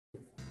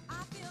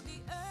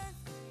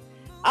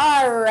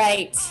All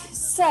right,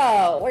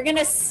 so we're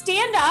gonna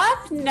stand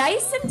up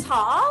nice and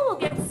tall. We'll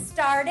get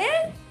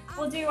started.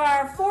 We'll do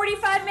our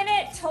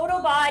 45-minute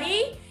total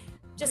body.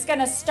 Just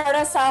gonna start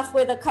us off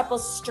with a couple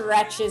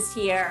stretches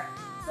here.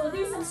 So we'll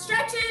do some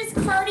stretches,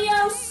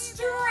 cardio,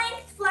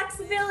 strength,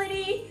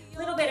 flexibility, a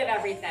little bit of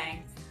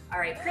everything. All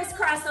right,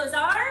 crisscross those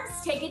arms.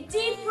 Take a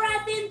deep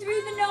breath in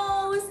through the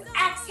nose.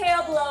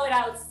 Exhale, blow it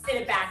out, sit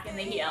it back in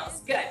the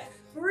heels. Good.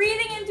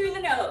 Breathing in through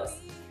the nose.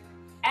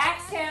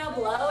 Exhale,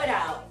 blow it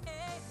out.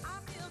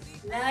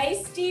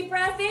 Nice deep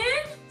breath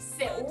in,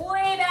 sit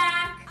way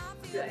back.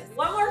 Good.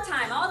 One more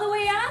time, all the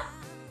way up,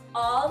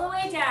 all the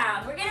way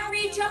down. We're gonna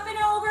reach up and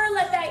over,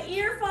 let that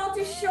ear fall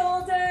to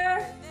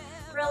shoulder,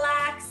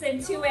 relax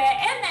into it,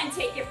 and then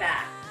take it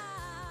back.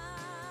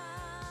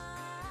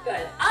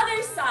 Good.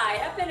 Other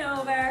side, up and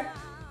over.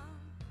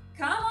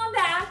 Come on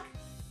back.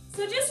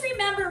 So just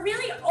remember,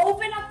 really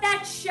open up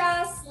that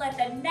chest, let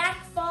the neck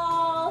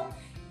fall,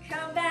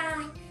 come back.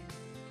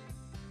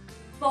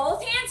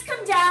 Both hands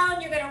come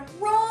down, you're gonna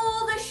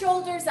roll the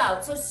shoulders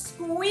out. So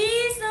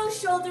squeeze those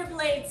shoulder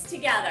blades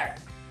together.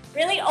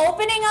 Really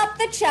opening up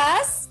the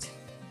chest.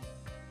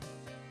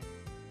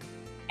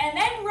 And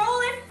then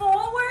roll it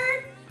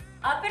forward,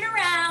 up and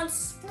around,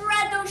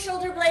 spread those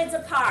shoulder blades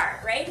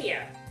apart, right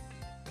here.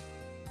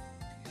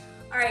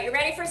 All right, you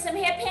ready for some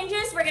hip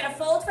hinges? We're gonna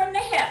fold from the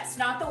hips,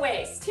 not the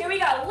waist. Here we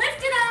go,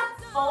 lift it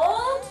up,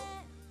 fold,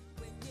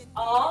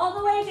 all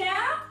the way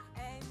down.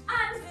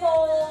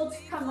 Unfold,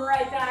 come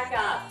right back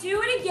up. Do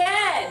it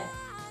again.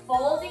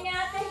 Folding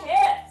at the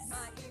hips.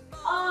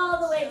 All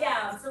the way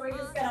down. So we're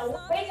just gonna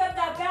wake up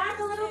that back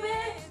a little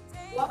bit.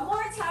 One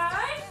more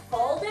time.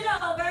 Fold it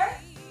over.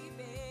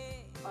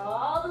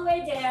 All the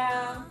way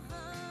down.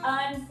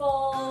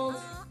 Unfold,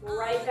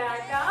 right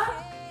back up.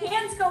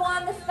 Hands go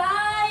on the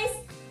thighs.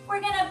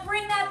 We're gonna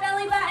bring that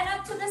belly button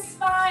up to the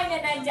spine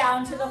and then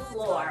down to the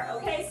floor.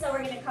 Okay, so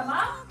we're gonna come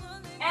up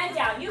and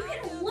down. You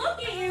can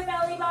look at your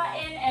belly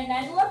button and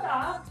then look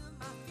up.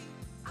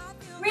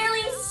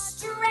 Really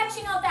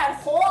stretching out that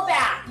whole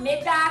back,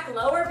 mid back,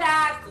 lower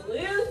back,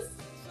 glutes.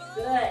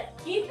 Good,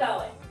 keep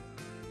going.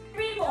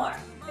 3 more,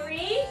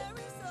 3,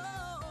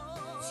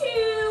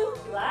 2,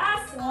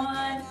 last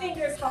one,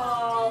 fingers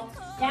fall.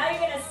 Now you're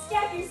gonna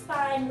step your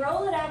spine,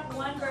 roll it up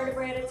 1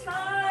 vertebrae at a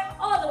time,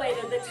 all the way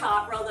to the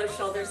top, roll those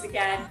shoulders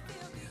again.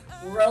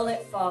 Roll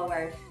it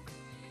forward,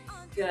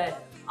 good.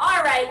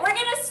 All right, we're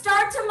gonna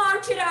start to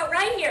march it out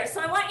right here.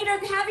 So I want you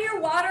to have your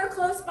water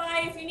close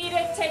by. If you need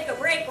to take a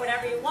break,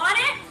 whenever you want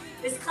it.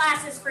 This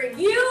class is for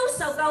you,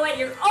 so go at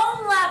your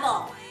own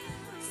level.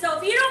 So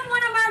if you don't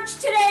wanna march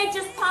today,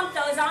 just pump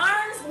those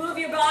arms, move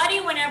your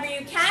body whenever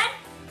you can.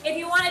 If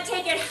you wanna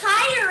take it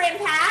higher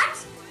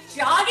impact,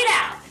 jog it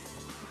out.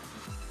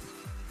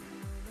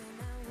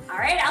 All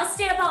right, I'll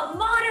stay about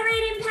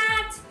moderate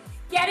impact,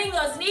 getting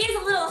those knees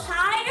a little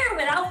higher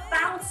without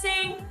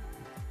bouncing.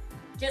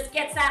 Just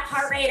gets that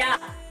heart rate up.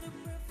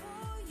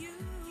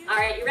 All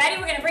right, you ready?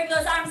 We're gonna bring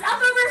those arms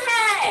up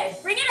overhead.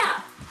 Bring it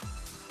up.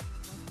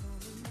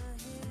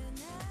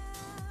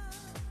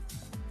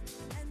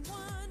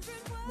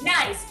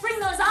 Nice, bring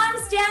those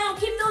arms down,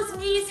 keep those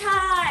knees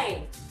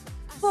high.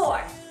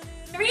 4,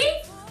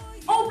 3,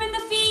 open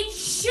the feet,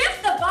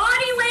 shift the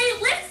body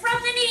weight, lift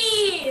from the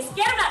knees.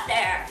 Get them up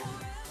there.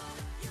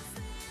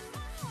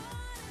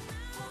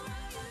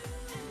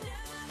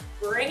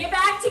 Bring it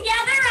back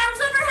together,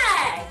 arms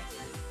overhead.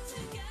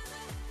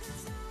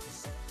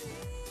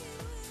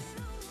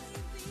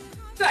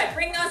 Good,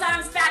 bring those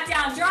arms back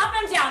down, drop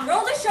them down,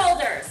 roll the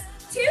shoulders.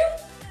 2,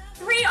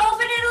 3,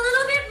 open it a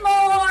little bit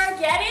more,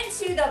 get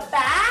into the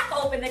back,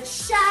 open the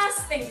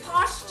chest, think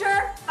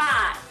posture.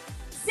 5,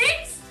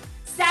 6,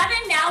 7,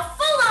 now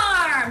full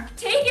arm,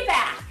 take it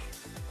back.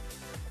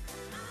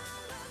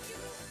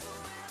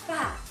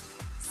 5,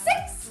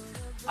 6,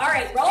 all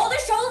right, roll the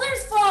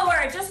shoulders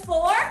forward, just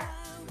 4.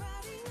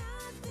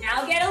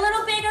 Now get a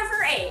little bigger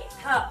for 8,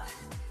 up,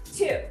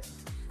 2,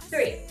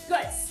 3,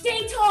 good,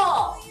 stay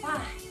tall.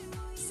 5,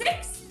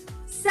 6,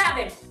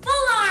 7,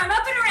 full arm,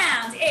 up and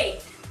around,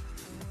 8.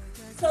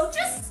 So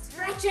just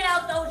stretching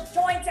out those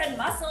joints and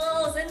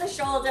muscles in the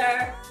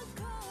shoulder.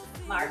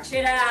 March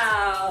it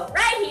out,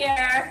 right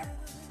here.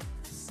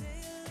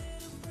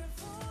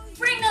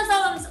 Bring those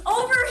arms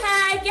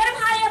overhead, get them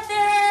high up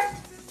there.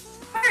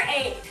 For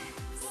 8,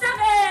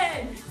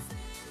 7.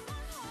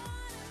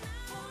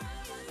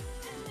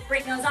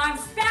 Bring those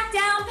arms back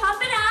down,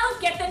 pump it out.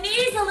 Get the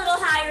knees a little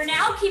higher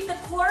now, keep the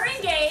core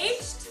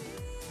engaged.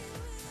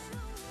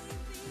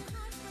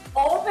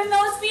 Open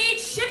those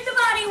feet, shift the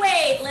body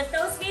weight, lift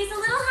those knees a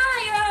little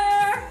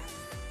higher.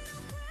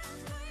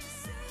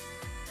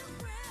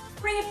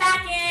 Bring it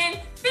back in,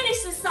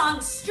 finish the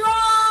song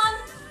strong.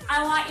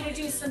 I want you to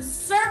do some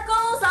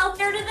circles out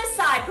there to the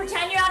side.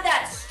 Pretend you have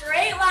that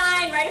straight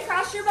line right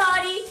across your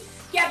body.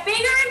 Get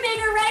bigger and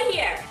bigger right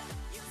here.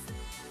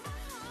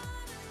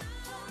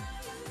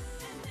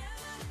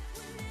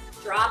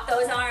 Drop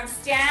those arms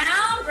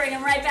down, bring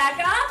them right back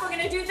up. We're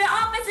gonna do the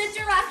opposite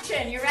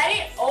direction. You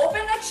ready?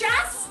 Open the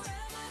chest.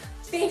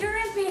 Bigger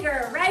and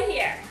bigger right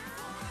here.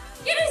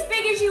 Get as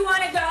big as you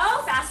wanna go.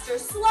 or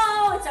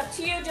slow. It's up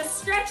to you, just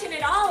stretching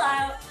it all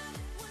out.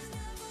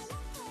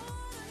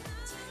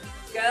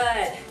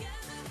 Good.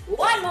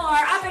 One more,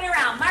 up and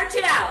around, march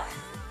it out.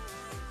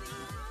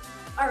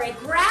 All right,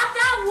 grab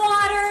that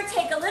water,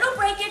 take a little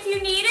break if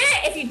you need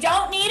it. If you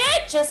don't need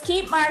it, just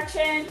keep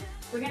marching.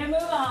 We're gonna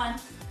move on.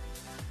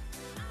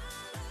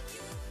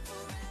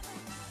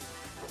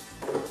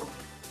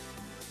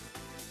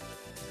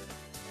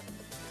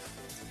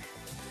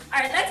 All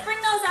right, let's bring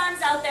those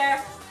arms out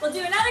there. We'll do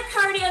another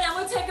cardio, then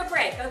we'll take a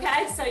break,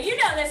 okay? So you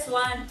know this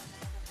one.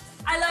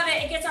 I love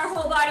it, it gets our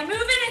whole body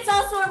moving. It's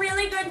also a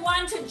really good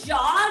one to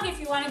jog if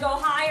you wanna go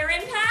higher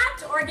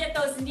impact or get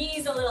those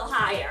knees a little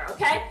higher,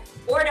 okay?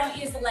 Or don't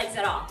use the legs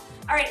at all.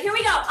 All right, here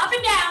we go, up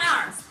and down,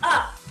 arms.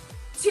 Up,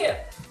 2,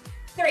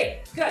 3,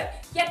 good.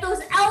 Get those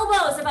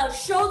elbows about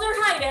shoulder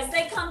height as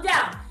they come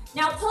down.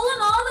 Now pull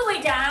them all the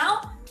way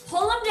down,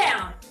 pull them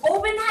down.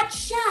 Open that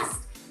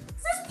chest.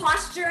 This is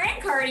posture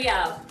and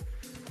cardio.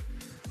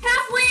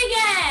 Halfway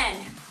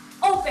again.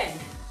 Open,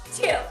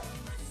 2,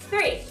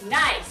 3,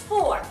 nice,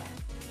 4,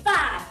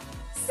 5,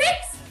 6.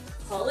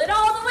 Pull it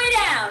all the way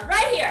down,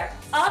 right here.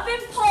 Up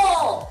and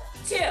pull,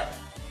 2,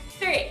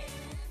 3.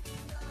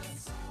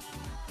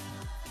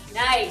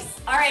 Nice.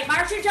 All right,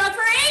 march your jog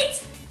for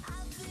 8.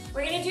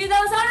 We're gonna do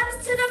those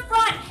arms to the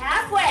front,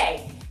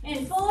 halfway.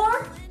 In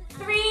 4,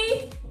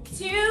 3,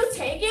 2,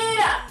 take it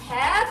up,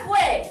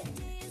 halfway.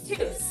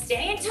 2,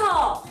 staying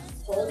tall,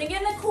 holding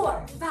in the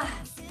core. 5,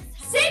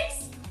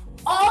 6,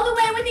 all the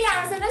way with the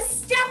arms in a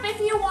step if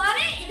you want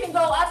it. You can go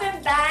up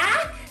and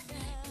back.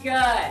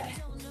 Good.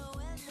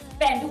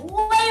 Bend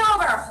way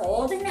over,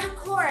 holding that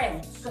core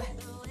in. Good.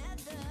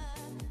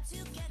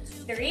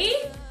 3,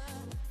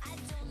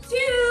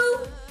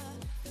 2,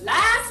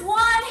 last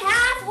one,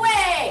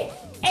 halfway.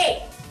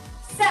 8,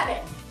 7,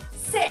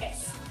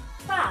 6,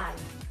 5,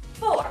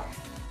 4,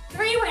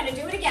 3. We're gonna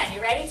do it again. You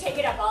ready? Take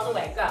it up all the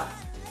way. Go.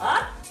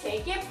 Up,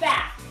 take it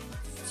back.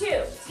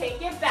 2,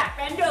 take it back.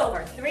 Bend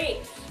over. 3,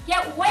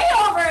 get way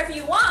over if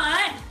you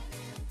want.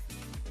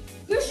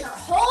 Use your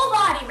whole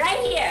body right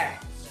here.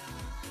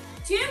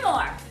 2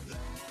 more.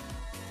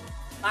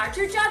 March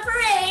your jump for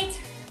 8.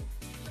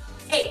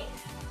 8,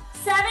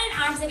 7.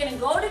 Arms are gonna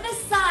go to the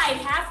side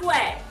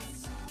halfway.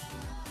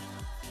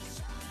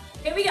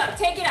 Here we go,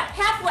 take it up,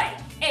 halfway.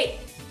 8,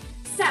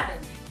 7,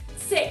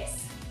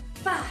 6,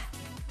 5,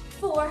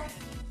 4.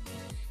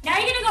 Now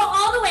you're gonna go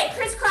all the way,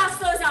 crisscross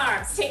those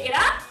arms. Take it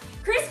up,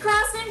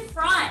 crisscross in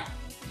front.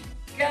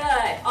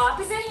 Good,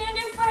 opposite hand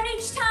in front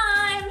each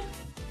time.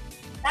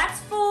 That's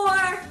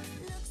 4.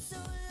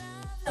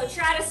 So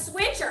try to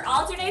switch or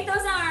alternate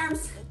those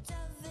arms.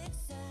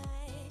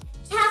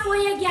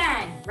 Halfway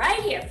again,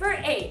 right here for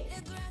 8,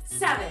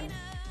 7,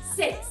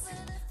 6,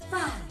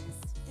 5.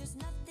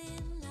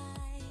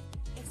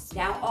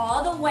 Now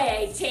all the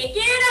way, take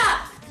it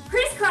up,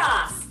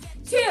 crisscross,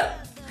 2,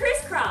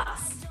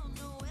 crisscross.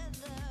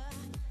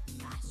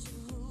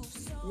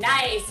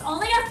 Nice,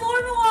 only got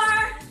 4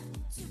 more,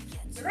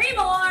 3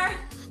 more,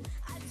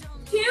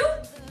 2.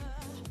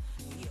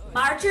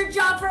 March your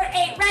jump for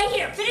 8, right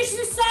here. Finish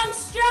the song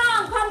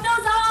strong, pump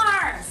those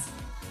arms.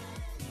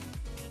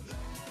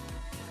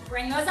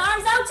 Bring those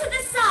arms out to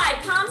the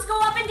side, palms go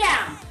up and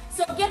down.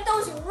 So get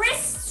those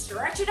wrists,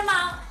 stretching them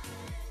out.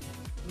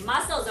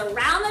 Muscles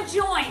around the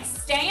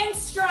joints, staying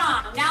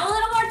strong. Now a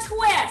little more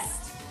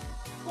twist.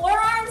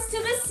 Forearms to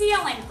the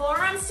ceiling,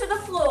 forearms to the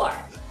floor.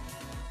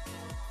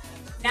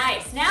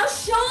 Nice, now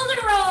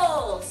shoulder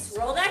rolls.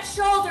 Roll that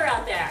shoulder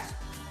out there.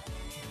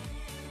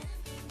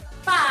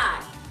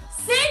 5,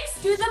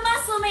 6, do the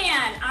muscle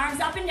man.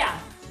 Arms up and down.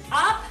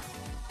 Up,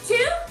 2,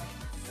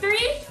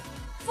 3,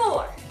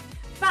 4,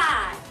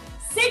 5,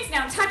 6.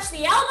 Now touch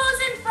the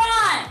elbows in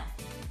front.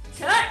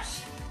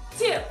 Touch,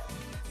 2,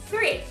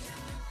 3,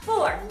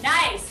 4,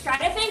 nice. Try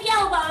to think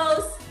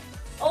elbows.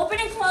 Open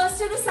and close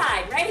to the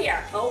side, right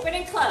here. Open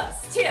and close,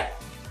 2,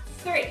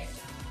 3,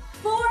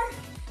 4,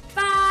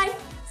 5,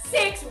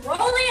 6. Roll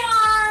the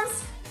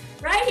arms,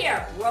 right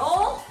here.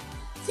 Roll,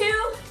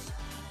 2.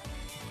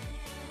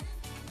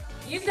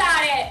 You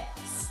got it.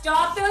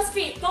 Stop those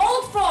feet,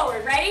 fold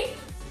forward, ready?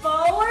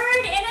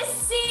 Forward in a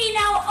C.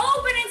 Now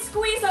open and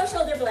squeeze those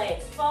shoulder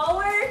blades.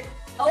 Forward,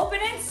 open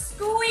and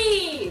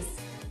squeeze.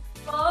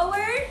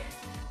 Forward.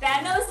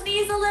 Bend those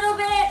knees a little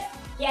bit.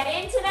 Get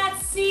into that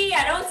C.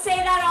 I don't say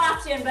that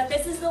often, but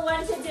this is the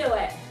one to do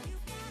it.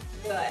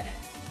 Good.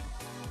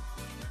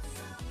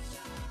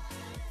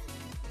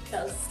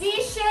 So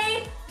C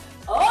shape.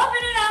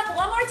 Open it up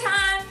one more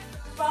time.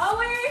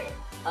 Forward.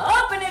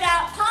 Open it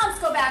out. Palms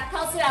go back.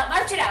 Pulse it out.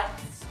 March it out.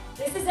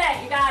 This is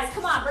it, you guys.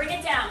 Come on. Bring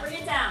it down. Bring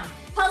it down.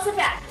 Pulse it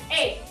back.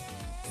 8,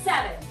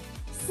 7,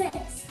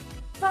 6,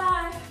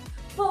 5,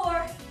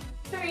 4,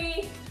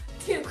 3,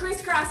 2.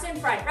 Crisscross in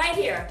front, right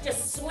here.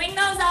 Just swing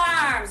those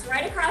arms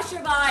right across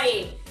your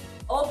body.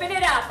 Open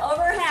it up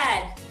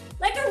overhead.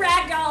 Like a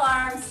ragdoll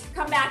arms.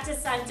 Come back to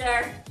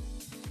center.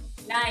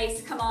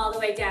 Nice, come all the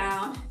way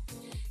down.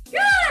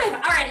 Good,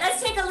 all right,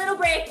 let's take a little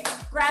break.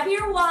 Grab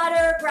your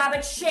water, grab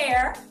a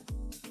chair.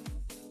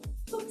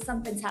 Oops,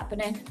 something's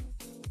happening.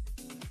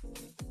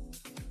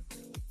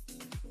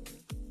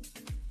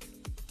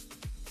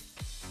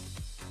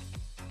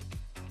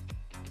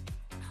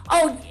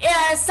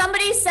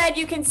 somebody said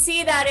you can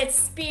see that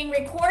it's being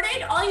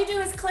recorded. All you do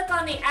is click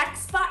on the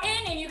X button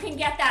and you can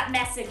get that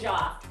message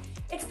off.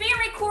 It's being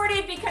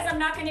recorded because I'm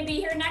not going to be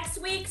here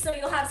next week, so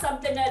you'll have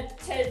something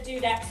to do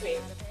next week.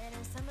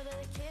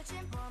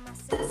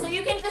 So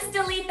you can just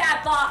delete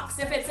that box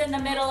if it's in the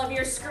middle of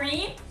your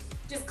screen.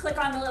 Just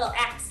click on the little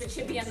X, it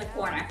should be in the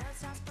corner.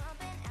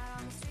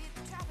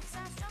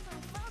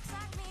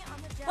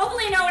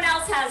 Hopefully no one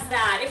else has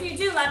that. If you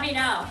do, let me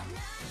know.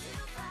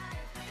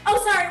 Oh,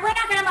 sorry, we're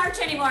not gonna march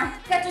anymore.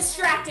 Got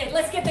distracted.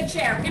 Let's get the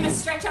chair. We're gonna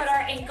stretch out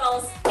our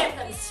ankles, get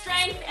them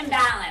strength and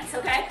balance,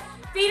 okay?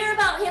 Feet are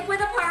about hip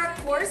width apart,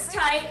 course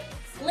tight.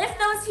 Lift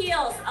those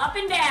heels up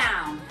and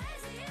down.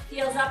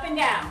 Heels up and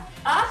down.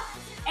 Up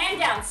and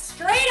down.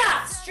 Straight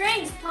up.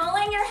 Strings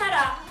pulling your head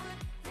up.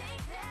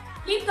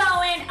 Keep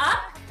going.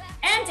 Up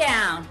and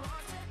down.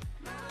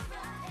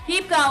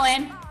 Keep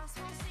going.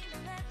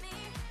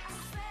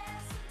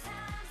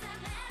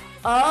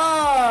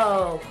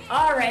 Oh,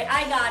 all right,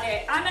 I got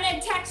it. I'm gonna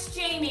text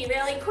Jamie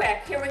really quick.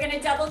 Here, we're gonna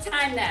double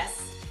time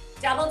this.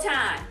 Double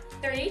time.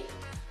 3,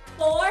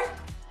 4,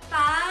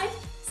 5,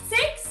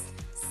 6,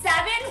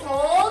 7.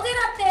 Hold it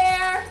up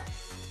there.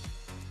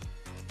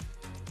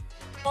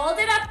 Hold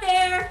it up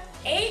there.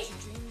 8,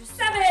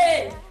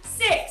 7,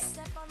 6,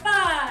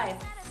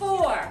 5,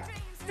 4,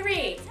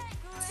 3,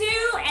 2,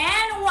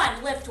 and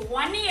 1. Lift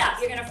one knee up.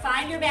 You're gonna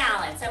find your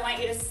balance. I want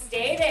you to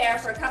stay there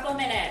for a couple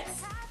minutes.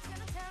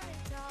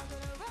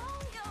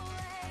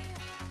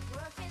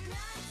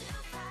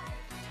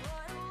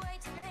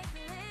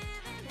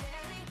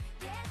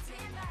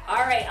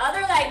 All right,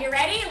 other leg, you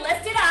ready?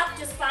 Lift it up,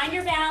 just find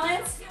your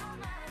balance.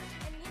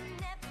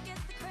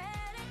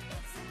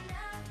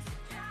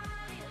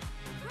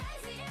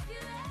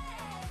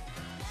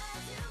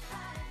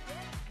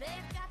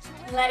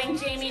 Letting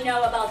Jamie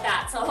know about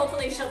that, so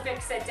hopefully she'll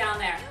fix it down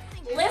there.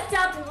 Lift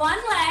up one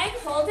leg,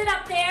 hold it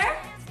up there,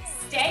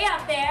 stay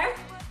up there.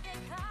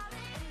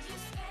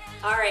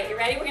 All right, you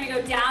ready? We're gonna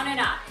go down and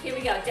up. Here we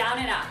go, down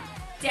and up.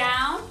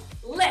 Down,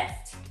 lift.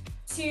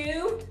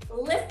 2,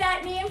 lift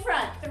that knee in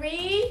front.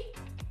 3,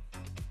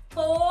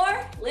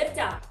 4, lift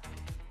up.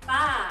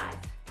 5,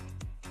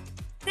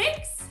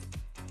 6,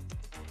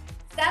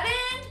 7,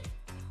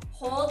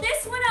 hold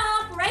this one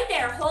up right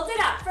there. Hold it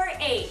up for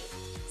 8,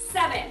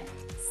 7,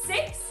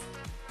 6,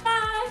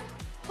 5,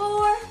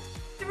 4,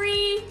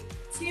 3,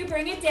 2,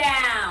 bring it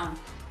down.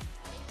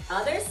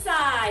 Other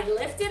side,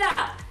 lift it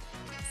up.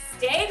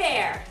 Stay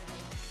there.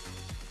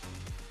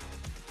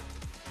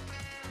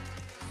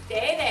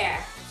 Stay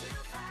there.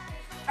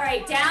 All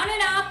right, down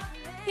and up.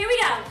 Here we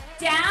go.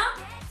 Down,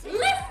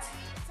 lift,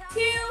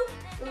 2,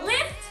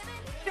 lift,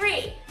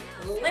 3,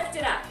 lift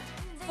it up.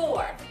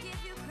 4,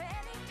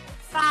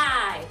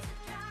 5,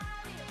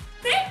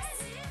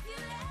 6,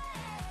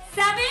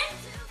 7,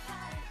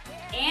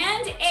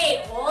 and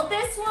 8. Hold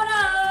this one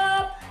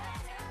up.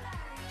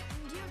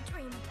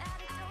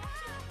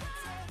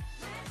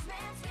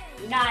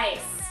 Nice.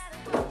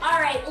 All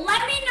right,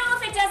 let me know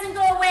if it doesn't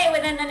go away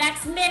within the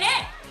next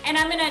minute, and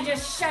I'm gonna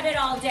just shut it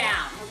all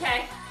down,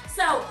 okay?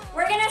 So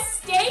we're gonna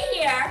stay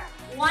here.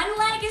 One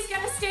leg is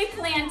gonna stay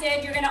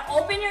planted. You're gonna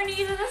open your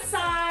knee to the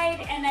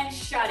side and then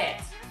shut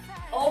it.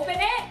 Open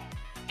it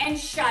and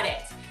shut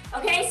it.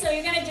 Okay, so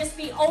you're gonna just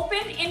be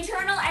open,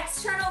 internal,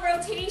 external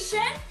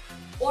rotation,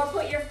 or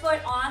put your foot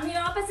on the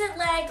opposite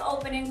leg,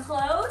 open and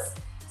close.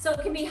 So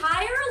it can be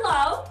high or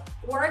low.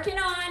 Working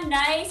on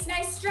nice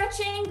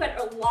stretching, but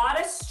a lot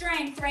of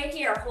strength right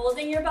here.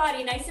 Holding your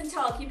body nice and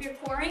tall. Keep your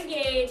core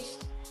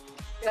engaged.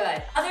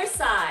 Good. Other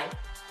side.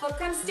 Foot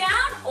comes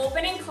down,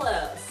 open and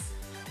close.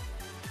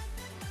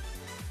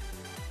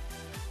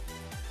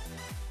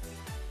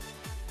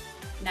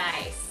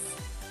 Nice.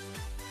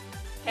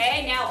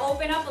 Okay, now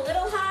open up a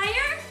little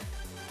higher.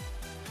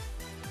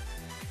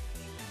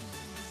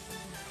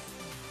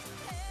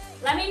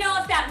 Let me know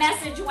if that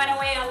message went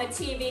away on the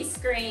TV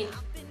screen.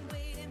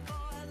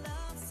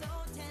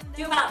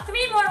 Do about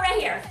 3 more right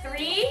here.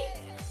 3,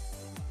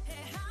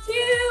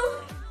 2,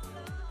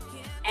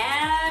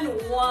 and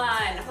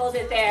 1. Hold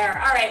it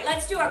there. All right,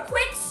 let's do a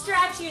quick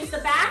stretch. Use the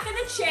back of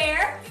the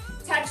chair.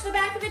 Touch the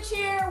back of the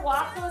chair.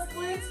 Walk those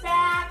glutes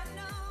back.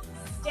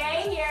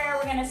 Stay here.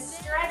 We're gonna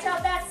stretch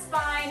out that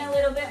spine a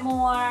little bit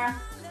more.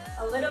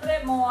 A little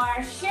bit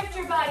more. Shift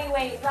your body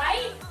weight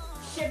right.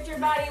 Shift your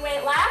body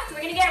weight left.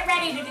 We're gonna get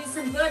ready to do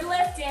some good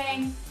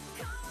lifting.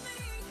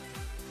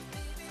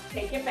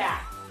 Take it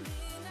back.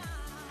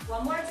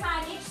 One more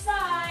time each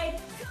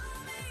side.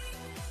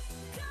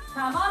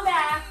 Come on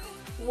back.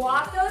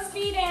 Walk those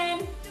feet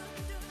in.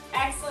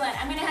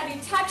 Excellent. I'm gonna have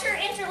you touch or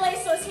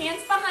interlace those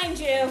hands behind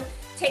you.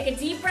 Take a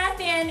deep breath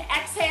in,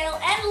 exhale,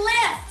 and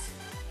lift.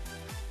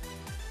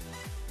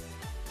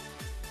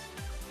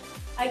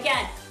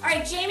 Again. All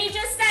right, Jamie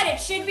just said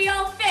it should be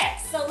all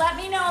fixed, so let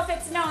me know if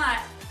it's not.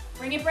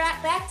 Bring your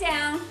breath back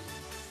down.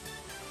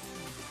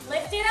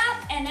 Lift it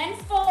up and then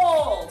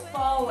fold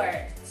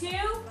forward. 2,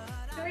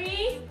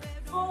 3,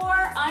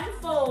 4,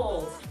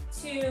 unfold.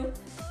 2,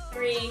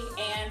 3,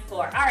 and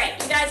 4. All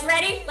right, you guys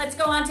ready? Let's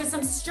go on to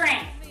some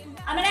strength.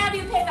 I'm gonna have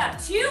you pick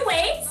up 2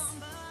 weights.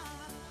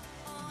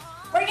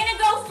 We're gonna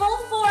go full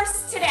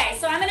force today.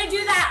 So I'm gonna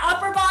do that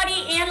upper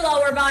body and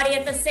lower body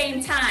at the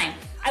same time.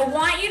 I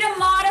want you to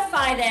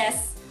modify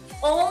this.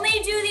 Only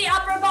do the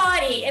upper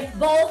body if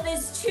both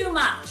is too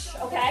much,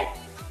 okay?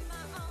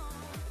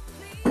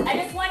 I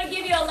just want to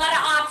give you a lot of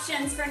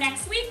options for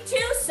next week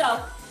too, so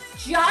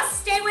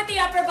just stay with the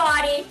upper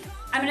body.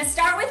 I'm going to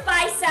start with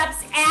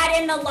biceps, add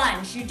in the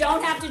lunge. You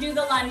don't have to do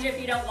the lunge if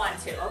you don't want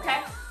to,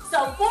 okay?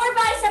 So 4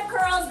 bicep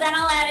curls, then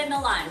I'll add in the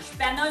lunge.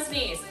 Bend those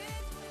knees.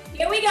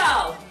 Here we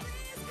go.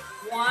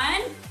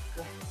 1,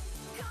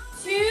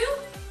 2,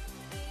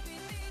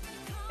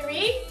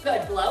 3.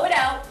 Good, blow it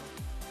out.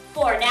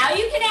 4. Now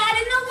you can add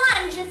in the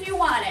lunge if you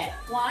want it.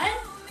 1,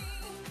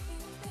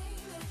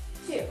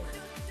 2.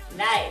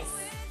 Nice.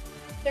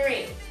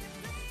 3,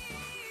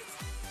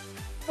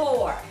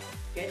 4.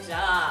 Good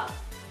job.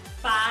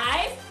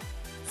 5.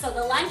 So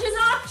the lunge is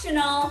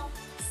optional.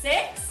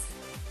 6,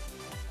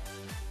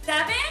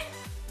 7,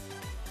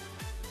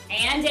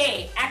 and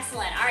 8.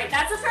 Excellent. All right,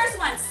 that's the first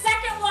one.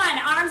 Second one,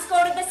 arms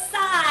go to the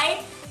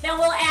side. Then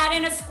we'll add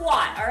in a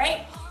squat. All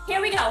right, here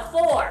we go.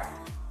 4.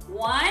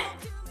 1,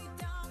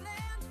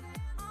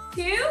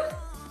 2,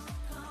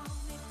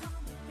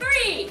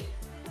 3,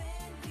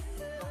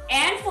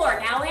 and 4.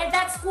 Now add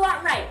that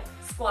squat right.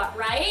 Squat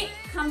right,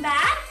 come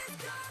back.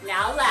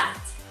 Now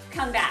left,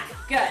 come back.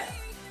 Good.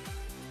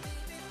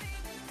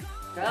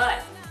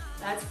 Good.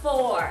 That's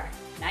 4.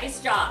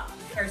 Nice job.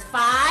 There's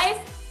 5,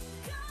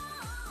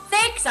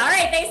 6. All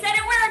right, they said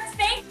it works.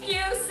 Thank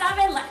you.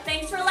 7.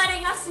 Thanks for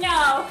letting us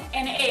know.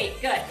 And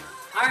 8. Good.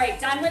 All right,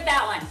 done with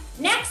that one.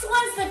 Next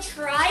one's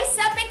the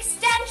tricep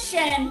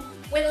extension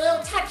with a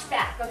little touch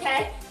back,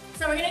 okay?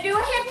 So we're gonna do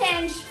a hip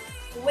hinge.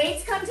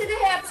 Weights come to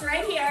the hips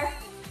right here.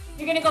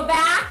 You're gonna go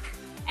back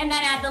and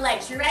then add the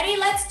legs. You ready?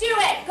 Let's do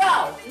it.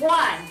 Go.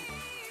 1,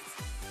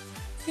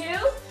 2,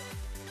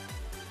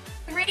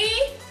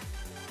 3,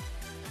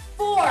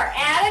 4.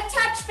 Add a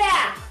touch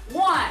back.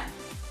 1,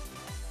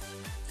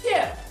 2,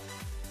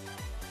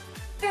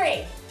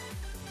 3,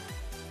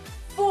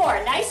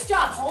 4. Nice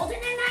job. Hold it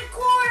in that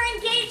core.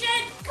 Engage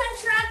it.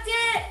 Contract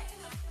it.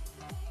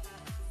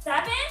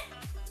 7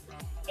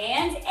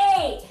 and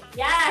 8.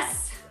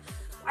 Yes.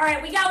 All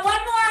right, we got one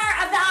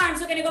more of the arms.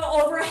 We're going to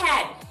go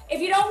overhead. If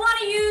you don't want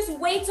to use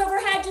weights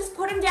overhead, just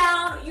put them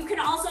down. You can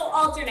also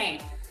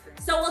alternate.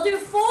 So we'll do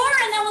 4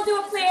 and then we'll do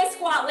a plie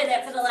squat with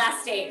it for the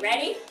last 8.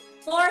 Ready?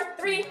 4,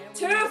 3,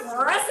 2,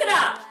 press it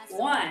up.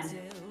 1,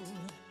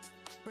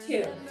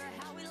 2,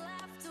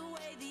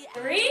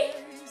 3,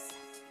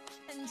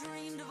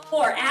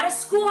 4. Add a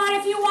squat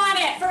if you want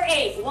it for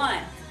 8.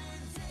 1,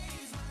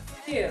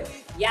 2,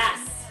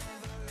 yes.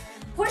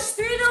 Push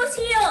through those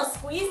heels.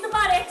 Squeeze the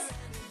buttocks.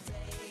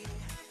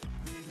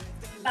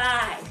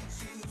 5.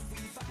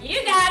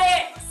 You got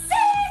it.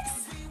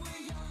 6,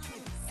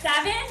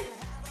 7,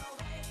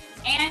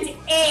 and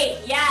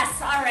 8.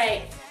 Yes, all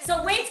right.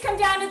 So weights come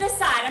down to the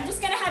side. I'm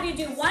just gonna have you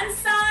do one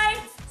side,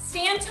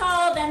 stand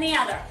tall, then the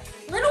other.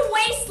 Little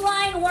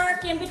waistline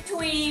work in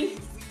between.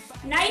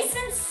 Nice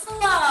and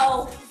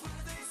slow,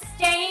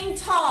 staying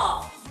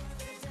tall.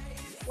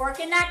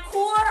 Working that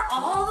core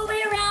all the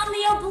way around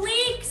the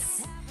obliques.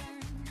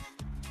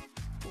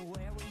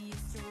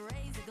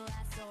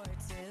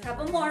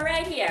 Couple more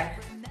right here.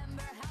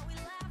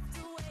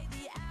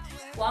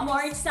 One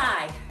more each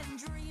side.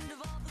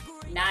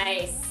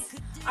 Nice.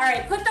 All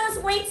right, put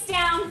those weights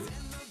down.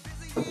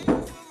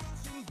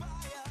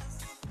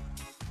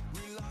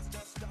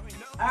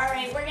 All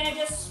right, we're gonna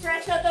just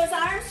stretch out those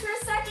arms for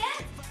a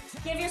second.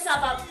 Give yourself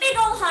a big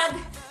old hug.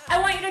 I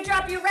want you to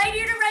drop your right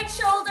ear to right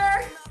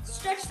shoulder.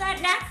 Stretch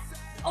that neck.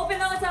 Open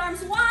those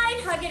arms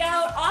wide, hug it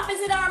out.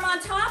 Opposite arm on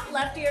top,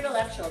 left ear to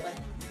left shoulder.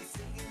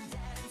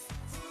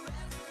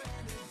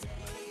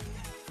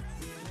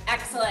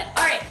 Excellent.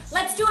 All right,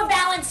 let's do a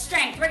balanced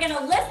strength. We're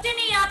gonna lift a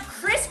knee up,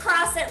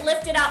 crisscross it,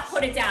 lift it up,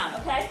 put it down,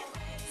 okay?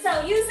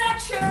 So use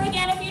that chair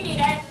again if you need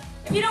it.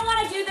 If you don't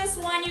wanna do this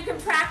one, you can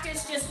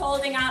practice just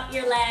holding up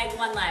your leg,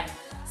 one leg.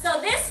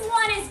 So this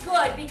one is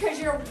good because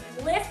you're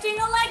lifting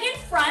a leg in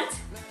front,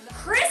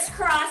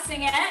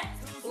 crisscrossing it,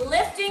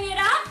 lifting it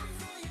up,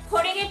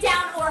 putting it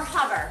down or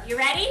hover. You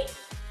ready?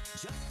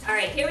 All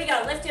right, here we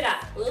go. Lift it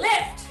up.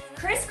 Lift,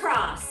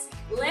 crisscross,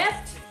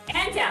 lift,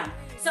 and down.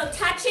 So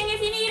touching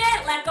if you need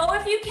it, let go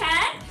if you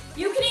can.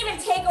 You can even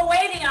take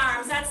away the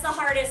arms. That's the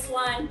hardest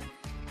one.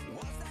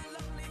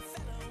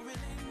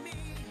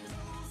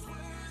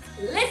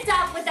 Lift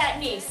up with that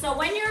knee. So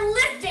when you're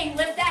lifting,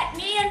 lift that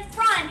knee in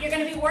front. You're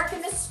gonna be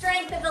working the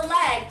strength of the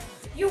leg.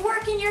 You're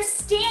working your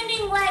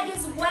standing leg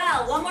as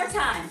well. One more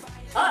time.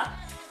 Up,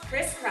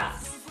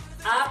 crisscross,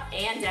 up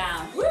and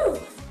down. Woo!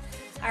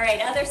 All right,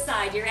 other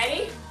side. You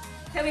ready?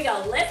 Here we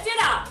go. Lift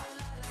it up.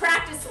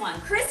 Practice one.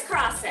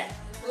 Crisscross it.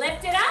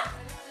 Lift it up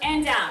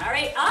and down. All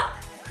right, up,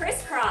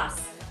 crisscross,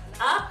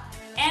 up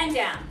and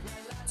down.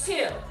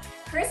 2,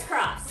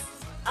 crisscross,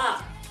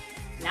 up.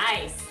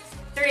 Nice.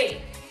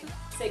 3.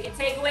 So you can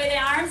take away the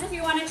arms if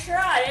you want to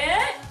try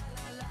it.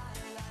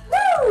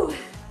 Woo!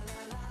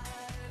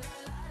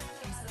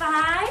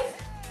 5.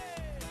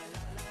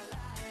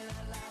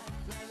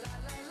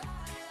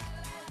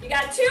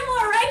 got 2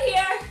 more right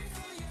here.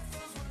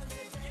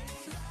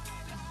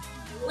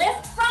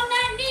 Lift from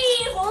that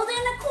knee, hold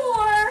in the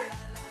core.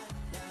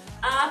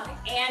 Up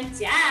and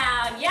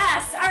down,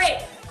 yes. All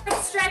right,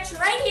 quick stretch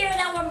right here,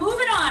 then we're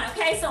moving on,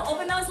 okay? So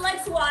open those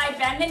legs wide,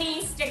 bend the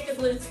knees, stick the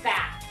glutes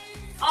back.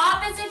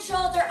 Opposite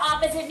shoulder,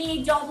 opposite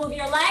knee, don't move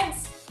your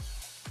legs.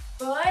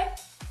 Good.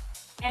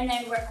 And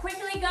then we're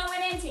quickly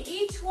going into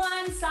each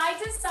one,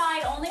 side to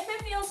side, only if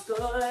it feels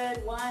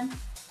good. 1,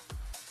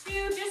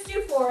 2, just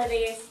do 4 of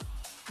these.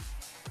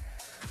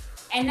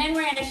 And then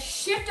we're gonna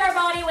shift our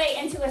body weight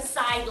into a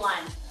side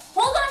lunge.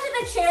 Hold on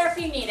to the chair if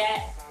you need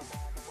it.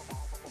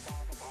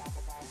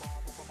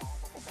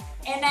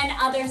 And then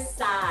other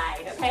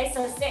side, okay?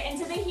 So sit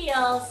into the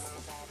heels.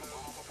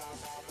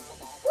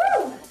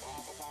 Woo!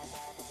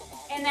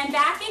 And then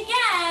back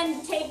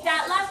again, take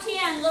that left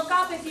hand, look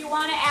up if you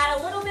wanna add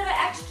a little bit of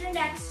extra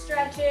neck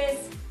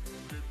stretches.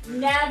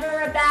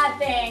 Never a bad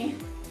thing.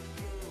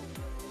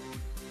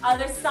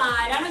 Other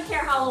side, I don't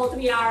care how old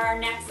we are, our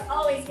necks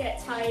always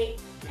get tight.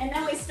 And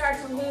then we start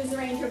to lose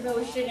range of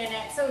motion in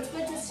it. So it's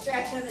good to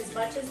stretch them as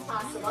much as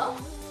possible.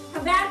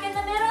 Come back in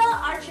the middle,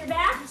 arch your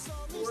back,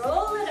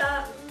 roll it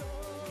up.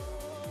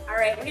 All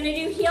right, we're gonna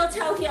do heel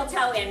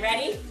toe in.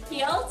 Ready?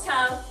 Heel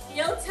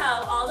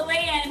toe, all the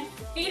way in.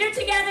 Feet are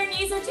together,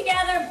 knees are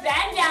together,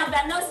 bend down,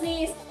 bend those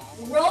knees.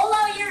 Roll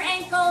out your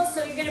ankles,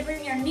 so you're gonna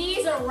bring your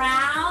knees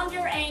around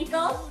your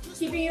ankle,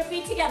 keeping your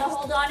feet together,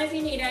 hold on if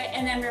you need it,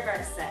 and then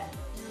reverse it.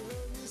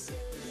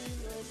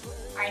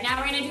 All right, now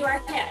we're gonna do our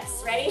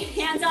hips. Ready?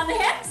 Hands on the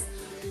hips,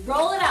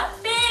 roll it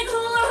out. Big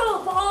hula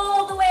hoop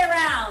all the way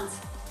around.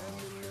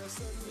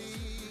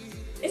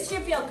 This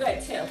should feel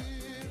good too.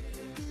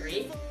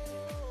 3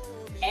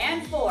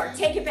 and 4,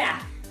 take it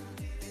back.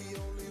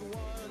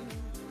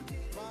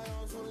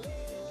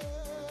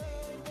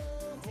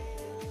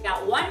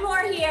 Got 1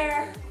 more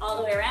here, all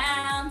the way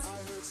around.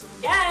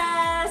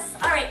 Yes.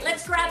 All right,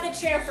 let's grab the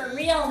chair for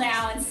real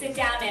now and sit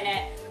down in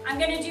it. I'm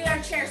gonna do our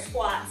chair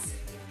squats.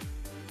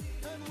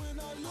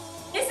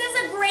 This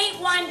is a great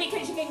one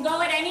because you can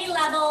go at any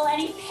level,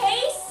 any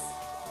pace.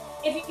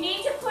 If you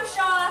need to push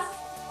off,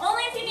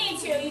 only if you need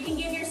to, you can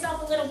give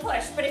yourself a little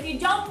push. But if you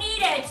don't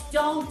need it,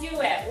 don't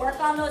do it. Work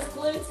on those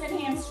glutes and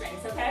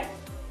hamstrings, okay?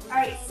 All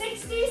right,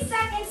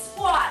 60-second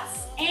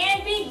squats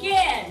and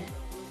begin.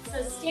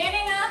 So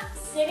standing up,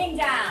 sitting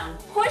down.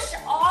 Push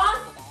off,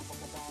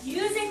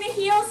 using the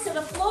heels to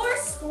the floor,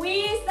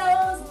 squeeze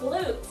those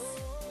glutes.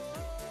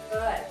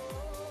 Good.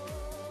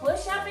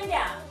 Push up and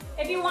down.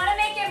 If you want to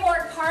make it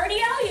more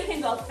cardio, you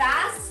can go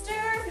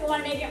faster. If you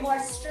want to make it more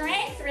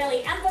strength,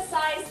 really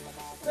emphasize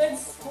good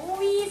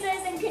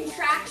squeezes and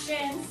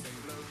contractions.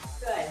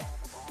 Good.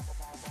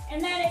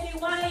 And then if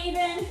you want to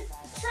even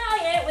try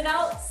it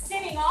without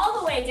sitting all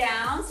the way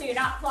down, so you're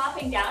not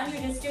flopping down,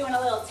 you're just doing a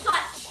little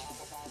touch.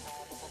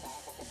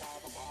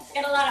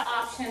 Get a lot of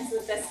options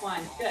with this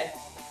one. Good.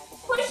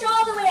 Push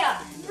all the way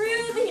up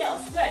through the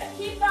heels. Good.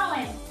 Keep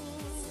going.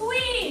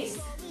 Squeeze.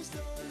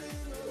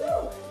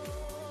 Woo.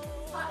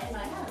 Hot in my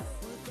house.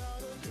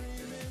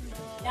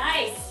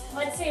 Nice.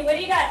 Let's see. What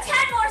do you got? 10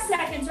 more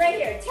seconds right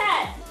here.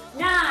 10,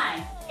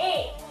 9,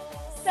 8,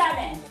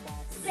 7,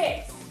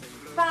 6,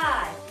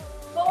 5,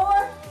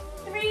 4,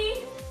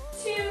 3,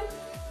 2,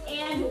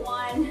 and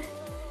 1.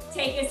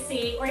 Take a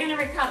seat. We're going to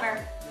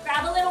recover.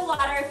 Grab a little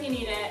water if you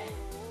need it.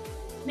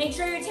 Make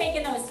sure you're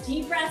taking those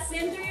deep breaths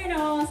in through your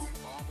nose.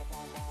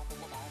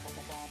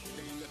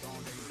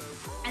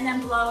 And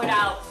then blow it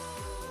out.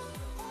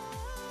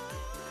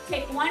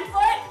 Take one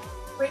foot,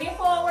 bring it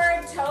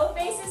forward, toe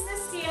faces the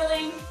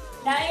ceiling.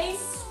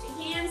 Nice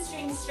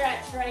hamstring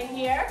stretch right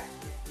here.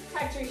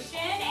 Touch your shin,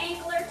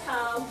 ankle, or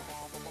toe.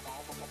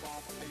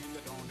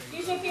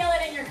 You should feel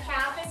it in your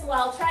calf as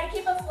well. Try to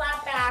keep a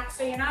flat back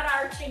so you're not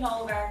arching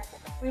over.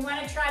 We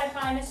want to try to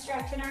find a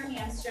stretch in our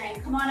hamstring.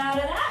 Come on out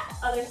of that.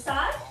 Other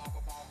side.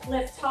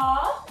 Lift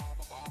tall.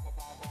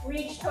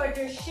 Reach towards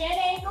your shin,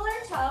 ankle,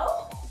 or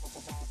toe.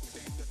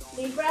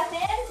 Deep breath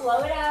in,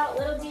 blow it out, a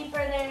little deeper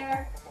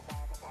there.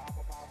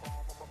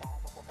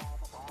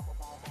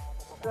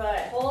 Good.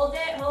 Hold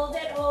it, hold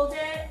it, hold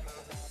it.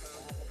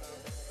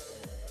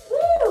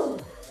 Woo!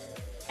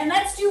 And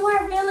let's do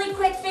our really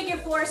quick figure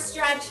 4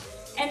 stretch,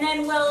 and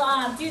then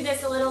we'll do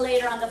this a little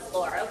later on the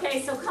floor.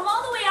 Okay, so come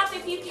all the way up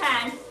if you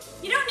can.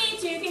 You don't need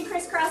to, you can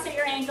crisscross at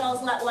your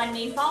ankles, let one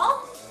knee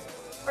fall.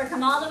 Or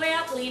come all the way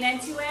up, lean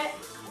into it.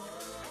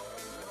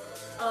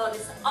 Oh,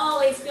 this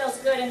always feels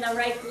good in the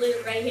right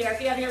glute right here.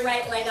 If you have your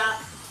right leg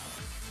up.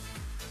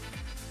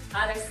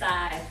 Other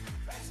side.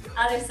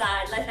 Other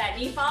side. Let that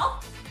knee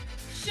fall.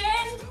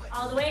 Shin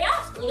all the way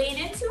up. Lean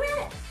into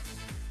it.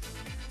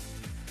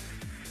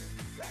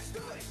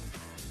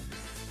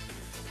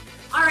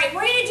 All right,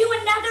 we're gonna do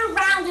another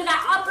round of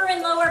that upper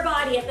and lower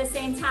body at the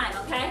same time,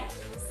 okay?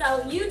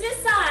 So you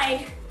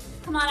decide,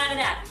 come on out of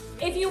that.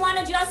 If you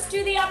wanna just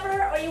do the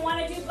upper or you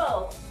wanna do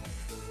both.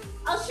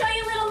 I'll show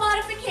you little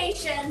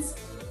modifications.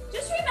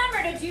 Just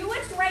remember to do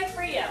what's right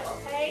for you,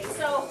 okay?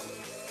 So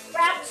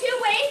grab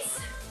 2 weights.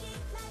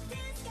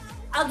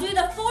 I'll do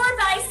the 4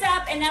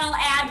 bicep and then I'll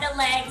add the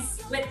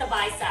legs with the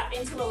bicep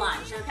into a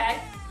lunge, okay?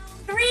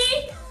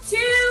 3, 2,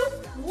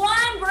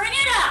 1, bring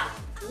it up.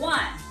 1,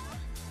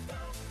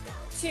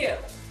 2,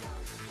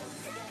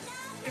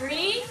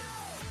 3,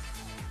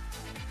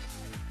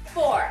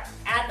 4.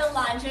 Add the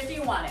lunge if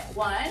you want it.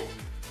 1,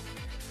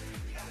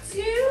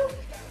 2,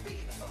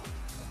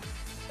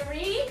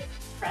 3,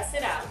 press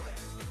it out.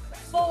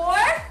 4,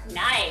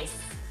 nice.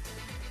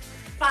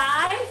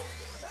 5,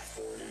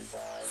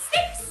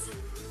 6,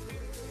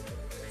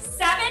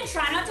 7,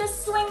 try not to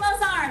swing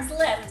those arms,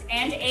 lift,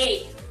 and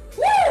 8.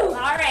 Woo!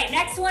 All right,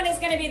 next one is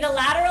gonna be the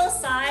lateral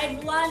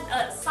side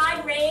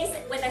raise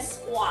with a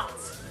squat.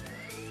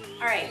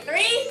 All right,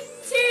 3,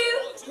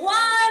 2,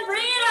 1,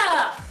 bring it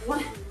up.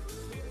 1,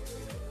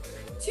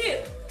 2,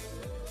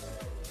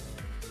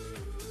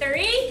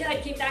 3,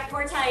 good, keep that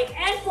core tight,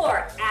 and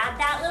 4, add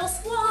that little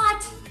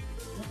squat.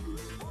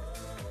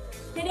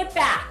 Hit it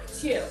back,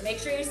 2, make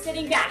sure you're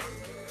sitting back.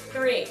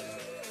 3,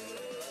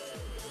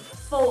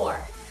 4,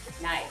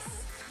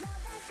 nice.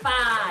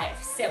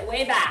 5, sit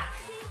way back.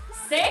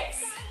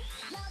 6,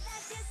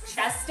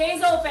 chest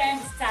stays open.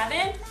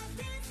 7,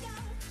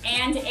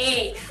 and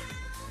 8.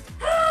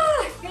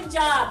 Good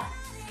job.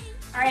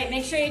 All right,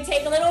 make sure you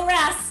take a little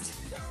rest.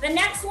 The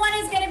next one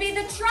is gonna be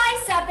the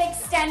tricep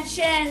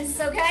extensions,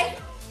 okay?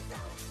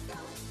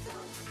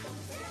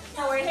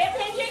 So we're hip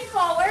hinging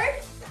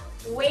forward.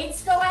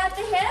 Weights go at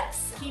the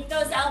hips. Keep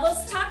those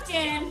elbows tucked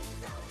in.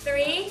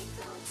 3,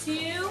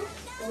 2,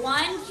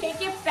 1,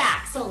 kick it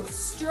back. So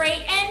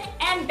straighten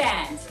and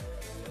bend.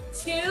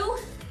 2,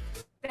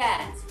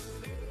 bend.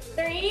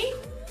 3,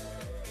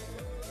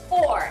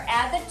 4,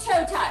 add the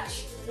toe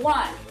touch.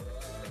 1,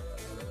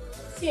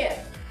 2,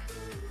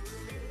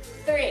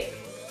 3,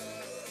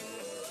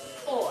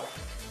 4,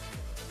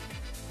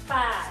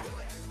 5,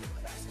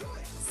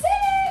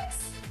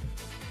 6,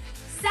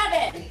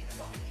 7,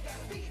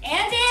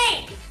 and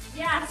 8.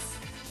 Yes.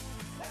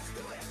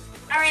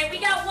 All right, we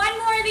got one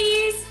more of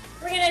these.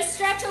 We're gonna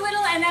stretch a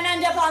little and then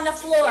end up on the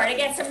floor to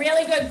get some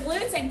really good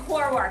glutes and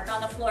core work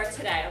on the floor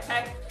today,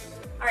 okay?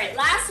 All right,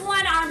 last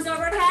one, arms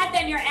overhead,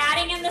 then you're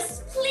adding in the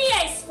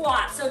plie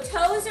squat. So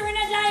toes are in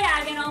a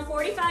diagonal,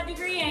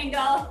 45-degree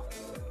angle.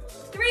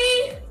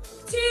 3,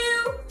 2,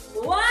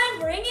 1,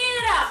 bring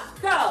it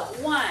up. Go,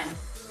 1,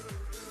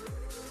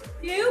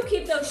 2,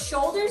 keep those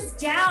shoulders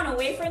down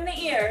away from the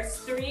ears.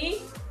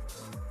 3,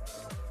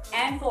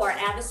 and 4,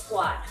 add the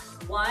squat.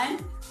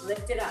 1,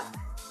 lift it up.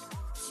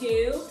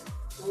 2,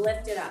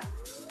 lift it up.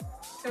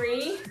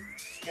 3,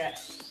 good.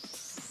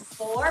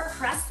 4,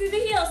 press through the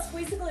heels,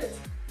 squeeze the glutes.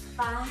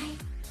 5,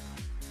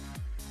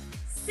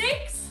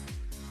 6,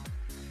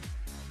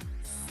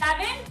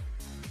 7,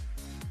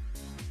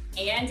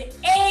 and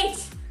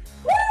 8.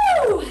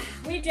 Woo!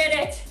 We did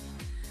it.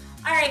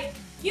 All right,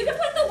 you can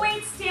put the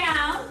weights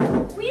down.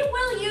 We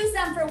will use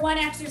them for one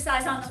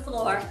exercise on the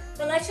floor,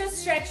 but let's just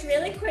stretch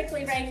really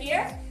quickly right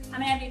here. I'm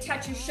gonna have you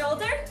touch your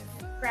shoulder,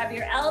 grab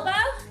your elbow,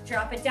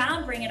 drop it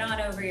down, bring it on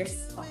over your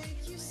spine.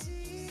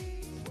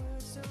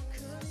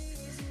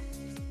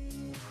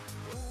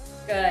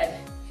 Good.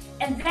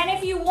 And then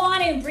if you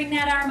want to, bring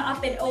that arm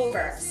up and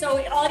over.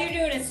 So all you're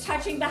doing is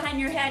touching behind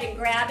your head and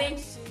grabbing.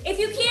 If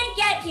you can't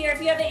get here, if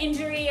you have an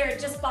injury or it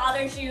just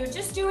bothers you,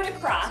 just do it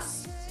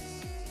across.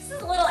 This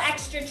is a little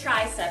extra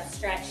tricep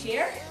stretch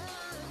here.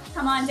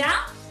 Come on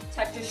down,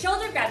 touch your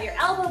shoulder, grab your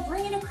elbow,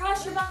 bring it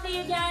across your body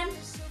again.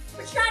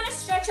 We're trying to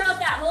stretch out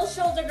that whole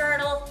shoulder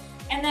girdle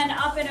and then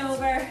up and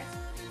over,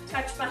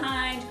 touch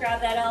behind,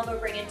 grab that elbow,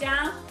 bring it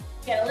down.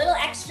 Get a little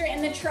extra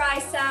in the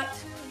tricep.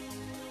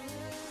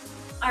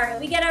 All right,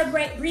 we get our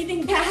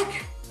breathing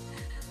back.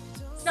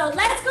 So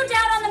let's go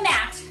down on the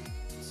mat.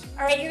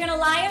 All right, you're gonna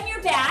lie on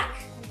your back.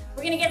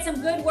 We're gonna get some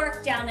good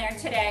work down there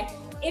today.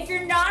 If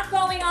you're not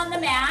going on the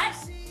mat,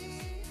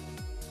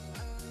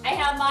 I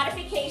have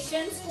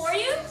modifications for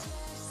you.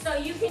 So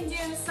you can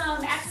do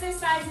some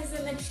exercises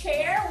in the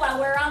chair while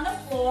we're on the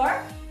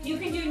floor. You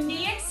can do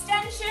knee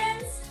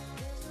extensions.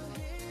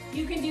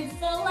 You can do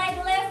full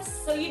leg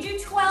lifts. So you do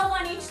 12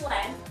 on each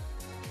leg.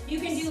 You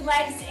can do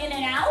legs in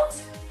and out.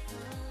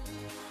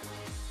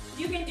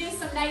 You can do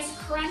some nice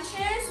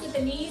crunches with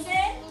the knees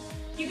in.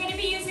 You're gonna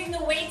be using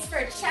the weights for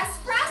a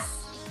chest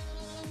press.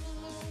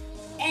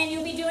 And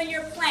you'll be doing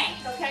your plank,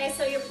 okay?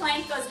 So your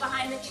plank goes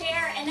behind the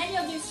chair, and then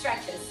you'll do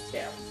stretches too.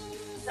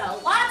 So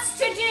lots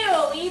to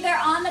do, either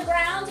on the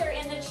ground or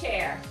in the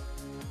chair.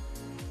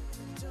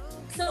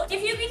 So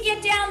if you can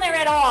get down there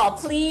at all,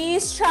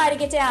 please try to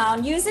get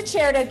down. Use the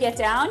chair to get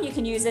down. You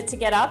can use it to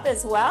get up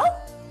as well.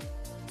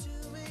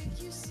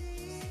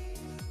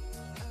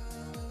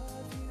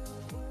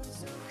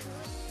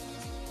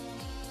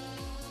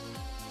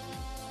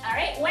 All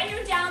right, when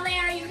you're down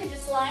there, you can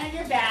just lie on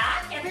your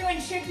back.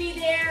 Everyone should be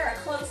there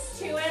or close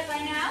to it by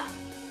now.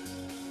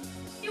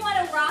 If you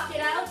want to rock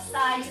it out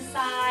side to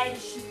side,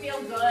 it should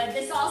feel good.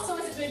 This also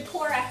is a good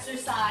core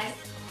exercise.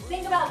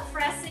 Think about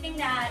pressing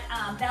that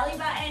belly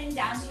button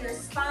down to your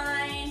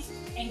spine,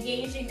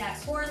 engaging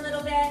that core a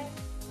little bit.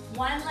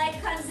 One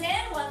leg comes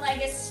in, one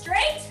leg is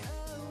straight.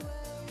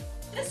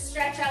 Just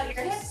stretch out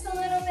your hips a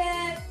little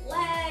bit,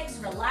 legs,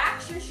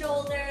 relax your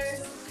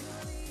shoulders.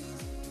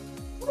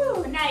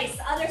 Woo, nice,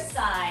 other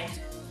side.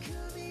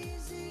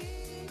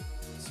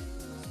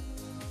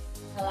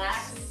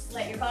 Relax,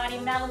 let your body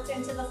melt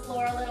into the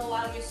floor a little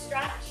while you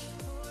stretch.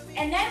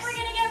 And then we're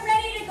gonna get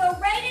ready to go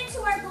right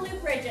into our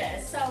glute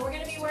bridges. So we're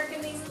gonna be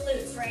working these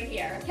glutes right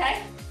here,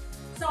 okay?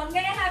 So I'm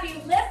gonna have you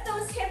lift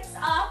those hips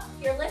up.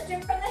 You're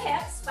lifting from the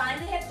hips, find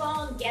the hip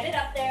bone, get it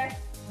up there.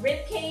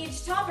 Rib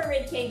cage, top of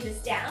rib cage is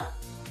down.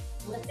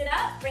 Lift it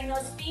up, bring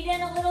those feet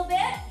in a little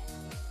bit.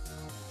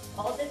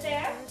 Hold it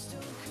there.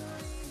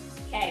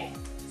 Okay,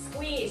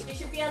 squeeze, you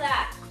should feel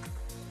that.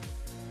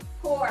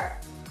 Core,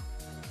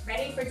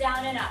 ready for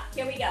down and up.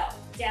 Here we go.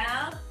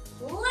 Down,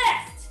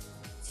 lift,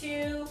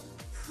 2,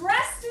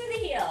 press through the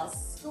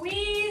heels.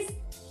 Squeeze,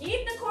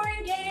 keep the core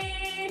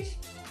engaged.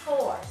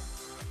 4,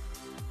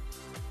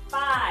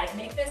 5,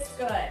 make this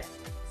good.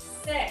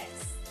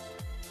 6,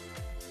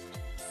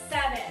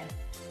 7,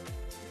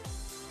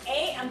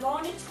 8, I'm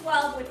going to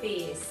 12 with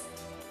these.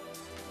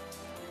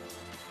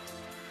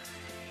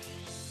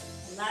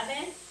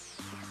 11,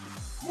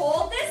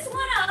 hold this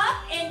one up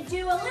and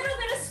do a little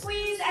bit of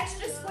squeeze,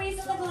 extra squeeze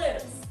in the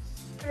glutes.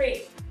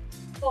 3,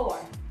 4,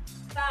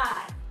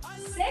 5,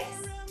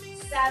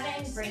 6,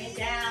 7, bring it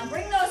down.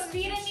 Bring those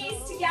feet and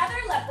knees together,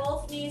 let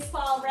both knees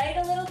fall right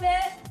a little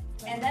bit,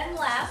 and then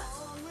left.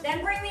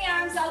 Then bring the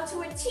arms out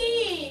to a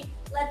T.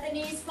 Let the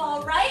knees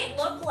fall right,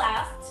 look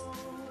left.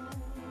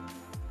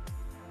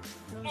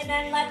 And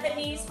then let the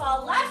knees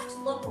fall left,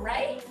 look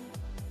right.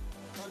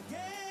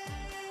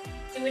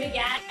 Do it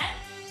again.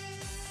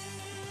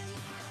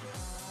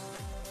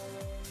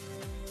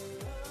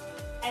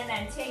 And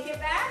then take it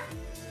back.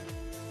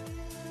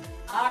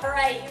 All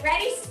right, you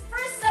ready for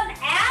some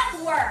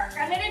ab work?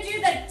 I'm gonna do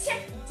the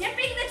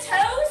dipping the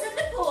toes in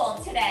the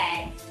pool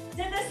today.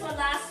 Did this one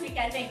last week,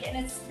 I think,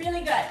 and it's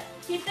really good.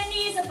 Keep the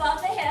knees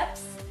above the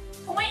hips.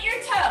 Point your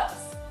toes.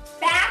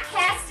 Back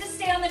has to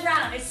stay on the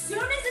ground. As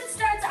soon as it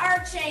starts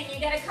arching,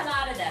 you gotta come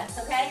out of this,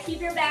 okay?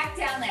 Keep your back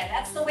down there.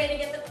 That's the way to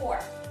get the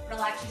core.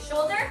 Relax your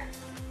shoulder.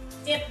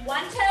 Dip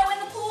one toe in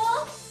the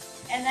pool,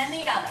 and then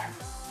the other.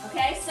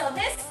 Okay, so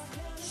this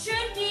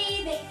should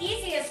be the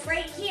easiest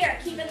right here,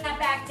 keeping that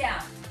back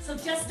down. So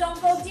just don't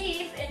go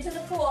deep into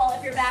the pool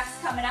if your back's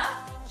coming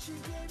up.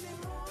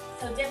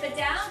 So dip it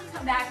down,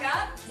 come back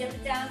up, dip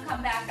it down,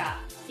 come back up.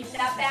 Keep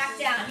that back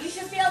down. You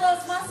should feel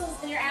those muscles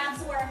in your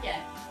abs working.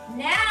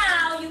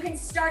 Now you can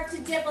start to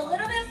dip a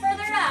little bit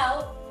further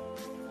out.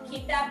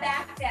 Keep that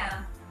back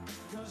down.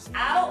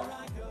 Out,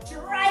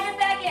 drive it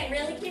back in,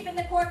 really keeping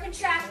the core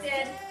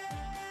contracted.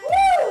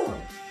 Woo!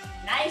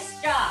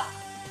 Nice job.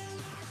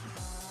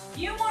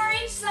 Few more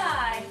each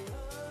side.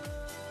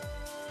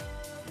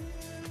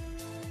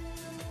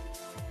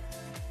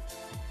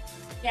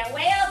 Get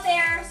way out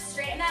there,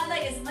 straighten that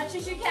leg as much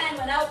as you can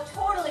without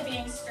totally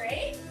being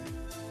straight.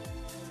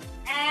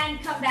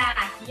 And come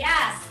back,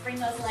 yes, bring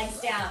those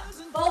legs down.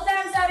 Both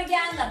arms out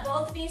again, let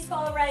both knees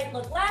fall right,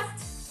 look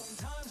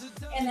left.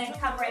 And then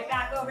come right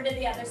back over to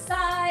the other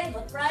side,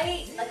 look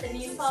right, let the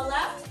knees fall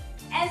left.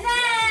 And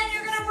then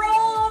you're gonna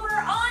roll over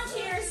onto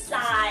your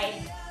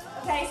side.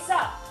 Okay, so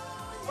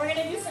we're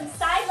gonna do some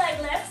side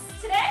leg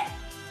lifts today.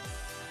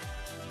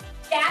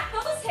 Stack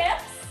those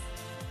hips.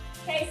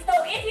 Okay, so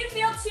if you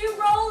feel too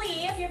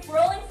rolly, if you're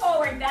rolling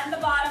forward, bend the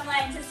bottom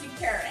leg to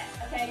secure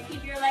it. Okay,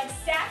 keep your legs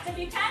stacked if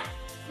you can.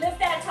 Lift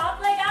that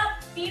top leg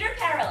up, feet are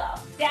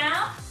parallel.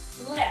 Down,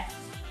 lift,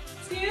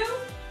 2,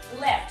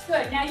 lift.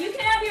 Good, now you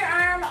can have your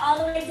arm all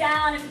the way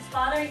down if it's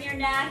bothering your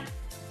neck.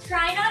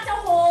 Try not to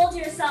hold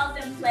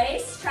yourself in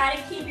place. Try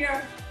to keep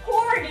your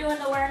core doing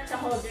the work to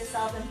hold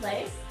yourself in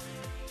place.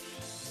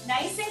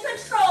 Nice and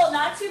controlled,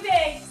 not too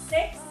big.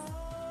 6,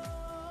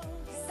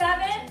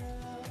 7,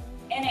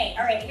 and 8.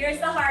 All right, here's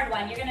the hard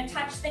one. You're gonna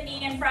touch the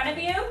knee in front of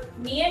you.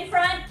 Knee in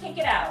front, kick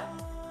it out.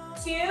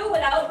 2,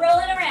 without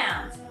rolling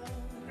around.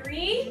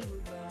 3,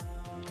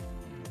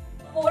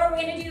 4, we're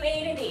gonna do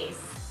 8 of these.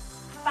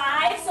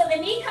 5, so the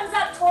knee comes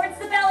up towards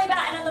the belly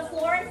button on the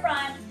floor in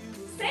front.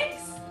 6,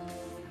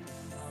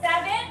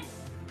 7,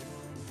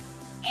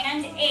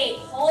 and 8.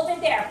 Hold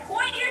it there.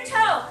 Point your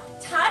toe.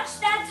 Touch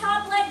that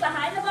top leg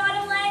behind the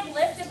bottom leg.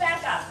 Lift it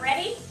back up.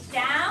 Ready?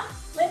 Down,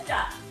 lift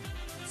up.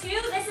 2,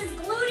 this is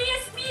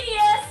gluteus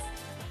medius.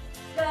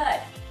 Good.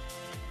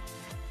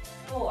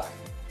 4,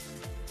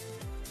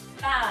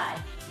 5,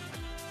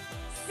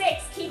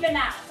 6, keeping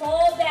that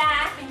whole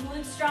back and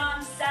glute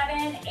strong.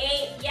 7,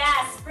 8,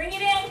 yes. Bring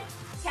it in.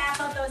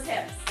 Tap out those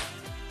hips.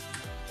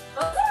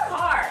 Those are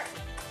hard.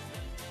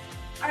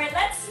 All right,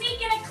 let's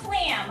sneak in a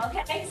clam,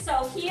 okay?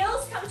 So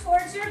heels come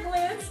towards your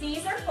glutes,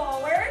 knees are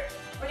forward.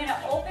 We're gonna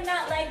open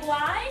that leg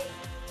wide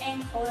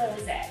and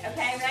close it,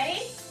 okay?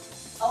 Ready?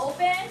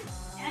 Open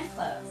and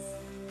close.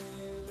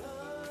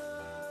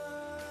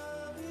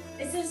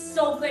 This is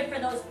so good for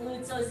those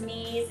glutes, those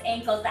knees,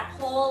 ankles, that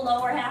whole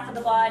lower half of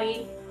the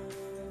body.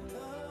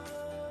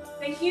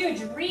 It's a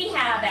huge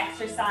rehab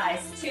exercise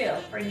too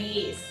for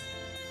knees.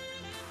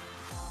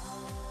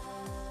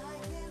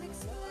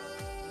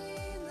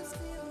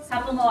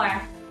 Couple more.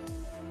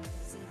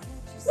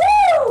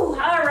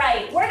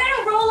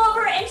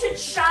 into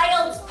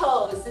child's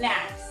pose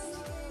next.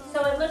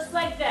 So it looks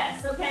like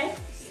this, okay?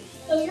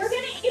 So you're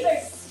gonna either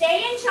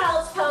stay in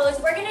child's pose,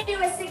 we're gonna do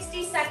a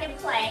 60-second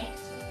plank,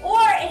 or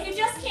if you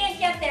just can't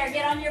get there,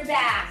 get on your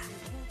back.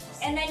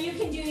 And then you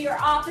can do your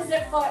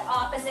opposite foot,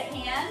 opposite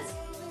hand.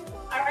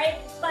 All right,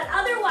 but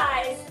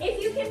otherwise,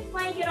 if you can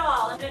plank at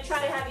all, I'm gonna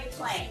try to have you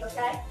plank,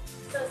 okay?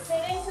 So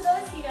sit into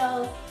those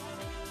heels.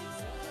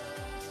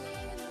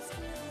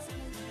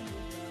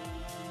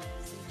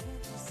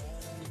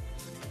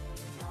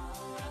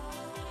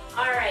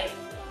 All right,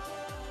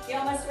 you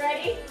almost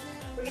ready?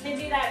 We're gonna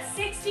do that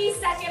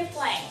 60-second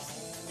plank.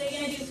 So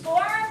you're gonna do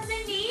forearms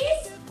and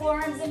knees,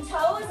 forearms and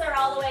toes are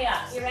all the way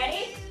up. You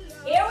ready?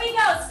 Here we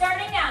go,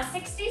 starting now,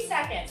 60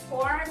 seconds.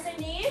 Forearms and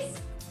knees,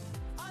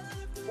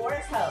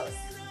 or toes.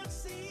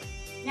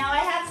 Now I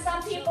have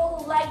some people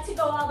who like to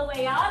go all the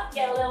way up,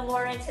 get a little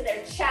more into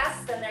their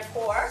chest than their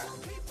core.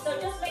 So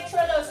just make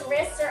sure those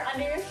wrists are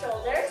under your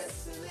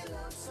shoulders.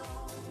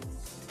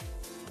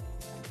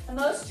 The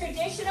most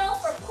traditional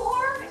for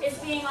core is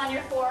being on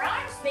your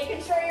forearms,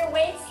 making sure your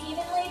weight's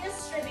evenly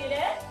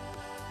distributed.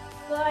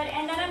 Good,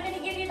 and then I'm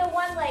gonna give you the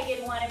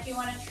one-legged one if you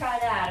wanna try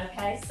that,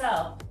 okay?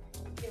 So,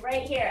 you're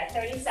right here at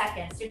 30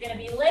 seconds. You're gonna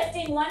be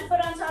lifting one foot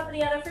on top of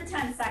the other for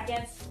 10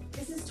 seconds.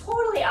 This is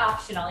totally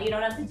optional. You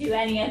don't have to do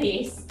any of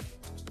these.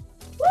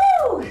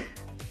 Woo!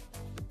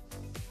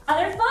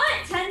 Other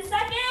foot, 10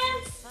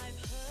 seconds.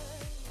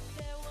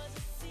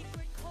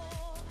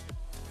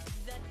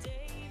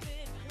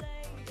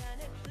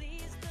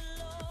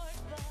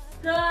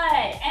 Good,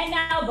 and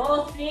now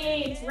both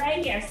feet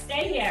right here,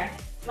 stay here.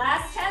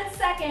 Last 10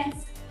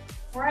 seconds.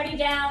 We're already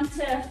down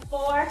to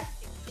 4,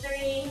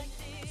 3,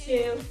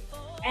 2,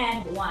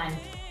 and 1.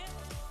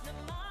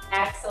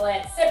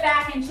 Excellent. Sit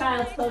back in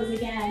child's pose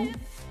again.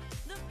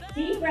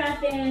 Deep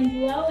breath in,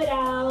 blow it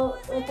out.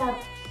 Let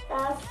that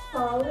chest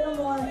fall a little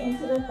more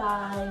into the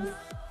thighs.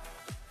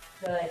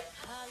 Good.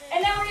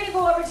 And then we're gonna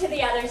go over to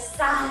the other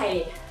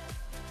side.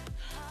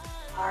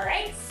 All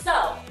right,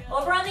 so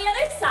over on the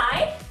other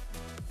side,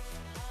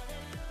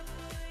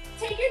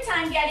 take your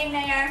time getting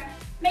there.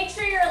 Make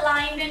sure your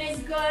alignment is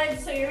good,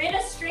 so you're in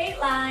a straight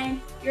line.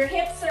 Your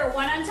hips are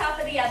one on top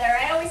of the other.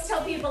 I always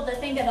tell people to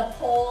think of the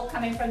pole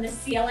coming from the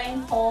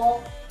ceiling,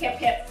 pole, hip,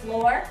 hip,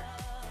 floor.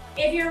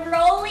 If you're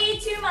rolly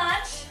too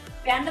much,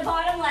 bend the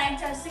bottom leg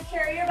to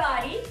secure your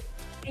body,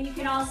 and you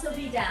can also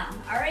be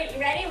down. All right, you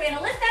ready? We're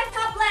gonna lift that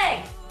top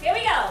leg. Here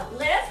we go.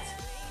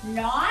 Lift,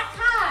 not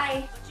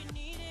high.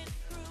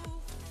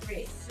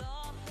 3,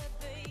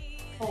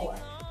 4.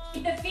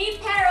 Keep the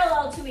feet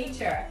parallel to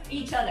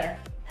each other.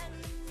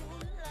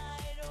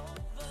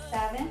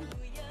 7,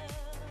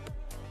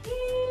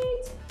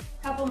 8,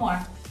 couple more.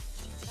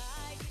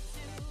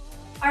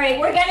 All right,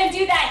 we're gonna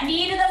do that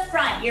knee to the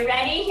front. You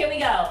ready? Here we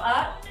go.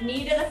 Up,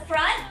 knee to the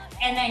front,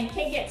 and then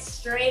kick it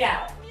straight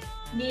out.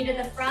 Knee to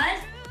the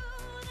front.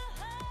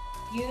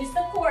 Use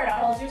the core to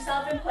hold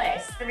yourself in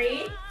place.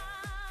 3,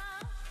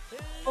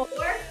 4,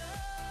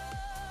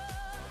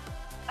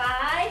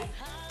 5,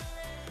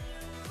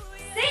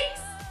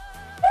 6,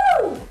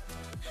 woo,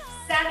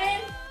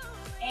 7,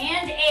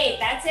 and 8.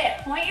 That's it.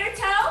 Point your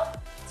toe,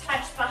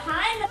 touch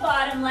behind the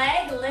bottom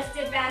leg, lift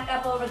it back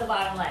up over the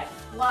bottom leg.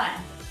 1,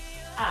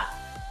 up,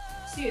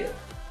 2,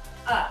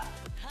 up,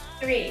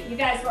 3. You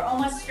guys, we're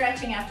almost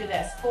stretching after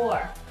this.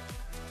 4,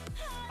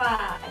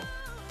 5,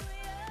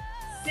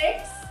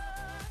 6,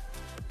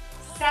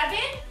 7,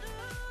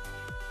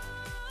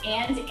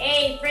 and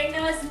 8. Bring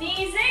those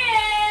knees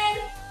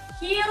in.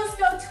 Heels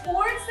go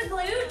towards the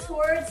glute,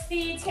 towards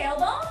the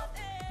tailbone.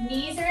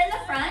 Knees are in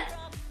the front.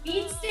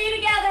 Feet stay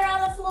together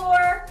on the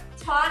floor.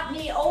 Top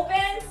knee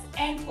opens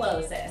and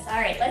closes.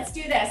 All right, let's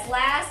do this.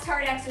 Last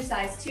hard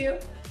exercise. 2,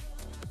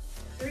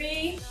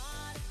 3,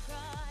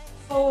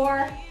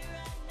 4,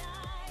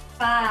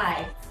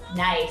 5.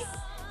 Nice.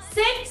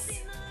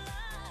 6,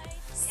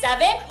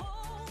 7,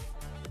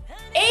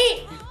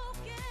 8,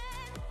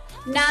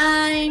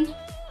 9,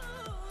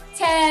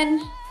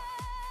 10,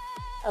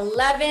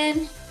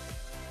 11,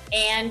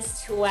 and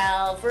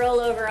 12. Roll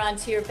over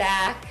onto your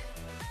back.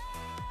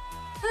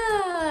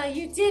 Ah,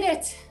 you did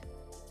it.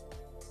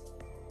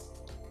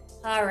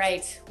 All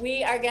right,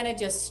 we are gonna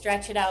just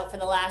stretch it out for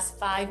the last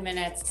 5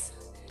 minutes.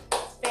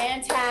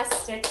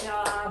 Fantastic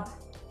job.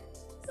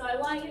 So I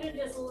want you to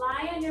just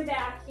lie on your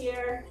back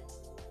here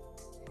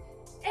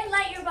and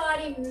let your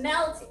body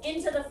melt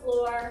into the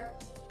floor.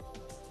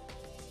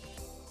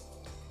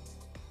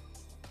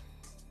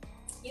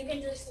 You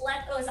can just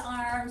let those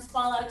arms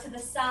fall out to the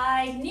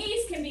side.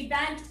 Knees can be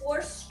bent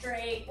or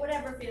straight,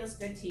 whatever feels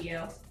good to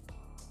you.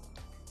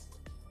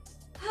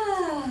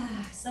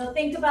 So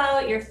think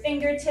about your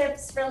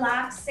fingertips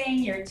relaxing,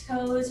 your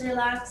toes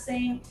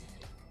relaxing,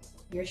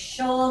 your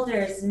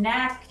shoulders,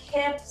 neck,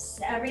 hips,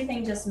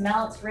 everything just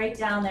melts right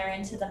down there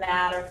into the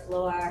mat or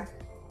floor.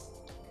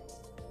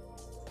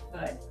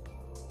 Good.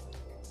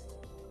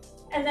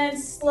 And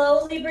then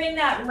slowly bring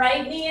that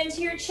right knee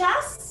into your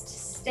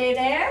chest. Stay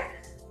there.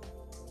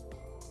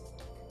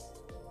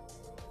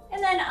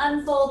 And then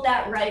unfold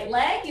that right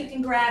leg. You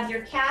can grab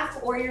your calf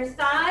or your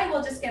thigh.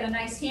 We'll just get a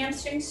nice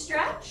hamstring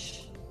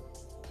stretch.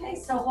 Okay,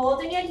 so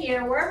holding it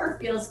here, wherever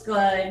feels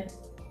good.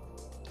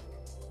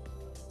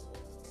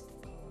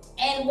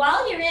 And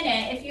while you're in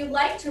it, if you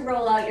like to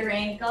roll out your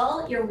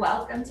ankle, you're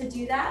welcome to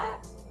do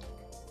that.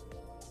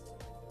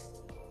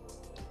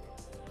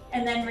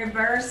 And then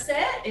reverse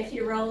it if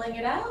you're rolling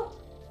it out.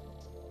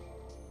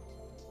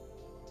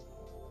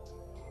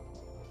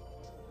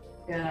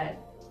 Good.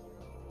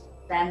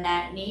 Bend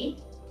that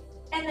knee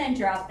and then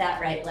drop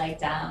that right leg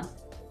down.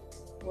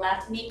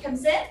 Left knee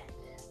comes in,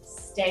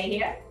 stay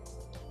here.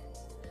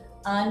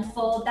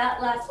 Unfold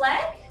that left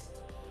leg.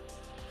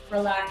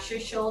 Relax your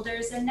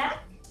shoulders and neck.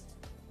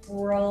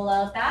 Roll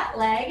out that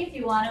leg if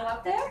you want to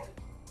up there.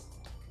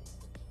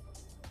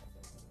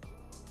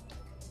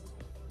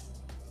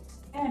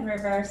 And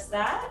reverse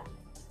that.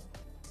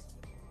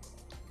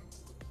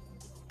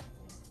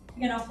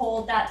 You're gonna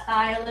hold that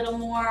thigh a little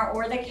more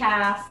or the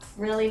calf,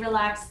 really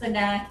relax the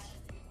neck.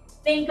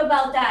 Think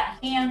about that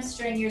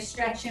hamstring you're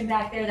stretching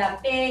back there,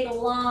 that big,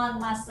 long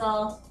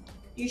muscle.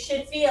 You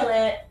should feel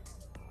it.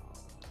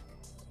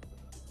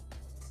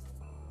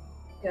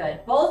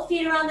 Good, both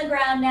feet are on the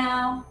ground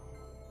now.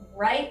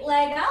 Right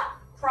leg up,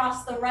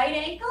 cross the right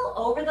ankle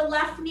over the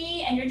left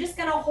knee, and you're just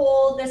gonna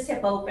hold this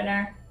hip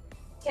opener.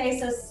 Okay,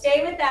 so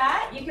stay with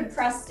that. You can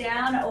press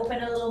down,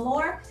 open a little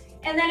more.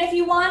 And then if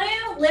you want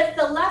to, lift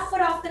the left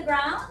foot off the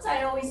ground.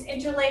 I always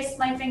interlace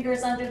my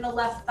fingers under the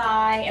left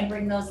thigh and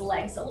bring those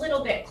legs a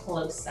little bit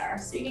closer.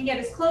 So you can get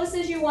as close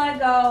as you want to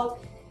go.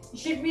 You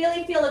should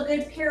really feel a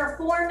good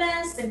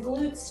piriformis and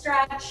glute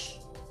stretch.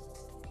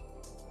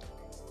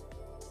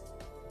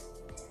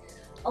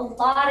 A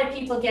lot of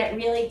people get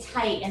really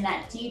tight in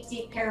that deep,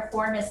 deep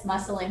piriformis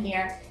muscle in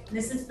here. And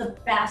this is the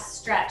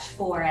best stretch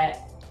for it.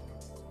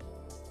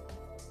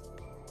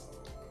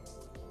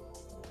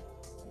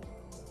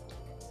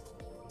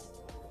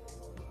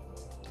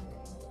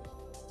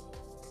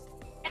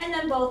 And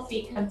then both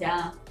feet come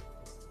down.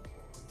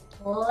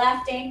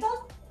 Left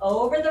ankle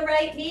over the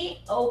right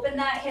knee, open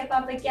that hip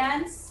up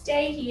again,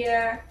 stay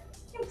here.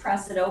 You can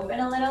press it open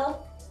a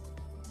little.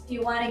 If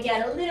you want to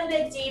get a little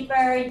bit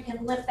deeper, you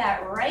can lift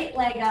that right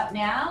leg up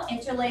now,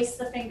 interlace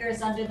the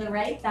fingers under the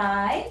right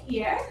thigh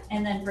here,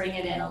 and then bring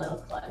it in a little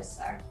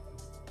closer.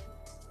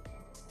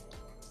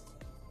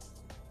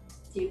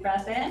 Deep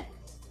breath in,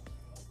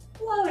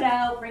 float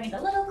out, bring it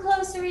a little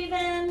closer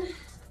even.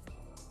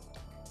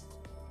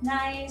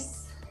 Nice.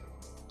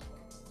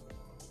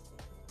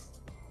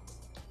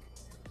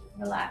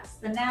 Relax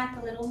the neck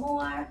a little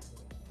more.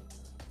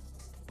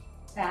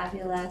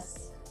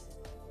 Fabulous.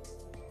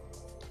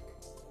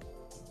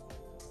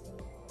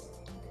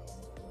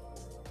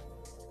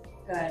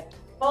 Good.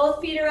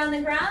 Both feet are on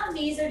the ground,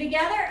 knees are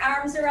together,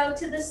 arms are out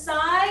to the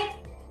side.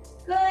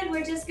 Good,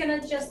 we're just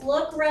gonna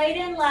look right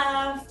and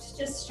left,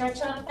 just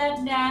stretch out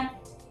that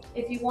neck.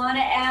 If you wanna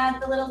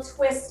add the little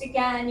twist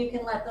again, you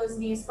can let those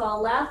knees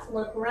fall left,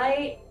 look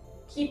right,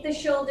 keep the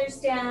shoulders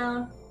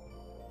down.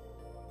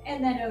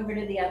 And then over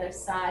to the other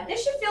side.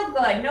 This should feel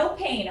good, no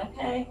pain,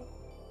 okay?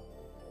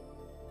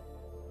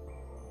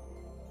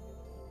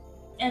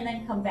 And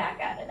then come back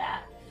out of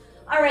that.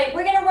 All right,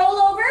 we're gonna roll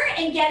over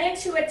and get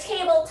into a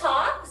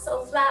tabletop,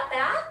 so flat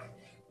back.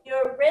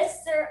 Your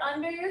wrists are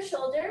under your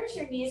shoulders,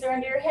 your knees are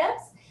under your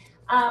hips.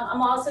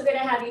 I'm also gonna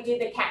have you do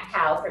the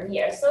cat-cow from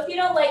here. So if you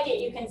don't like it,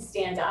 you can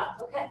stand up,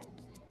 okay?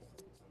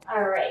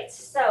 All right,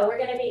 so we're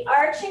gonna be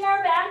arching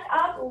our back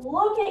up,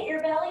 look at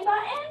your belly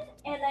button,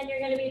 and then you're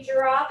gonna be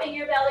dropping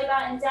your belly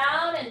button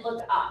down and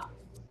look up.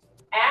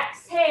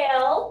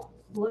 Exhale,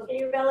 look at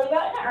your belly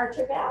button, arch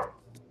your back.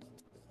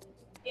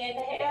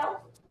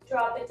 Inhale,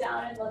 drop it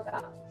down and look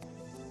up.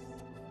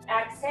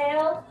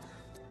 Exhale.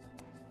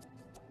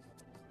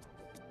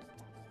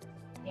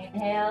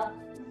 Inhale.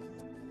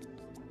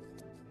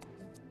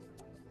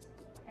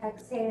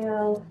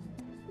 Exhale.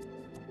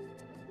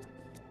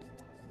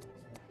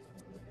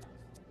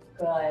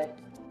 Good.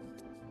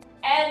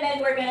 And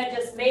then we're gonna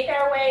just make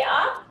our way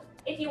up.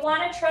 If you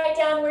wanna try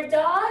downward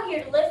dog,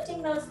 you're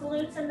lifting those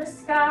glutes in the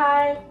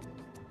sky.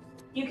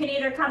 You can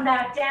either come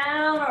back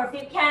down, or if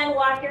you can,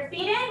 walk your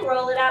feet in,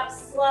 roll it up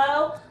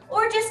slow,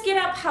 or just get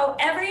up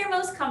however you're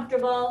most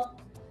comfortable.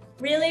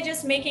 Really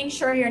just making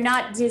sure you're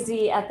not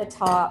dizzy at the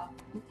top,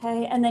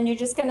 okay? And then you're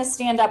just gonna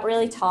stand up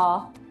really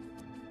tall.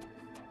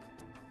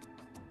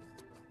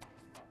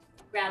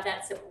 Grab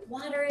that sip of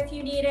water if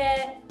you need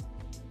it.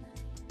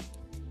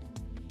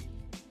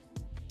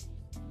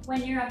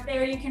 When you're up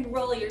there, you can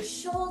roll your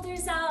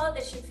shoulders out.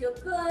 That should feel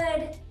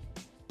good.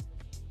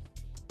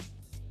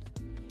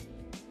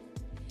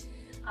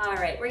 All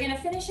right, we're gonna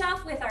finish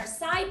off with our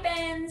side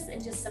bends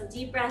and just some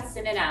deep breaths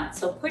in and out.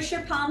 So push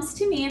your palms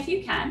to me if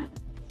you can.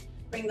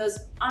 Bring those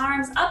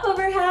arms up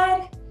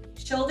overhead.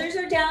 Shoulders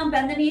are down,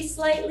 bend the knees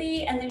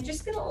slightly, and then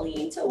just gonna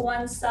lean to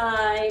one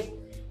side.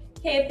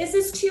 Okay, if this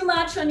is too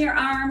much on your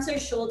arms or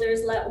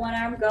shoulders, let one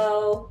arm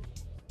go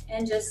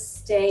and just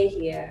stay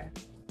here.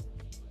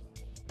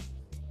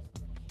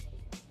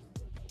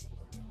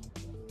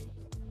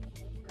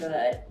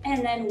 Good.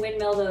 And then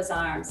windmill those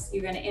arms.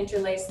 You're going to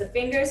interlace the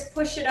fingers,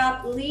 push it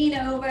up, lean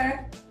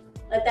over,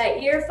 let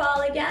that ear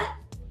fall again.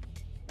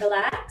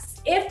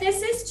 Relax. If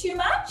this is too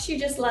much, you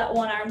just let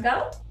one arm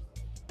go.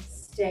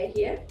 Stay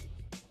here.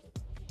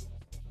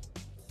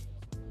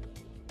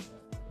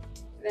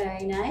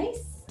 Very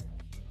nice.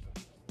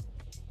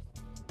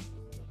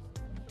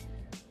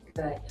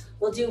 Good.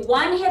 We'll do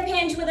one hip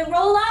hinge with a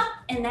roll up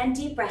and then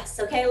deep breaths.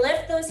 Okay,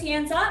 lift those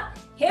hands up.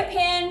 Hip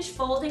hinge,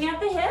 folding at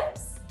the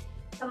hips.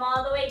 Come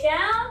all the way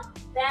down,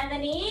 bend the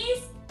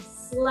knees,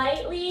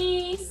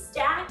 slightly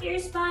stack your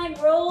spine,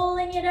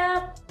 rolling it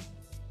up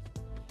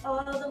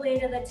all the way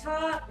to the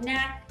top,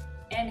 neck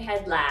and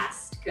head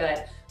last.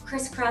 Good.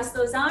 Crisscross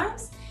those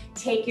arms.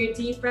 Take your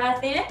deep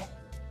breath in.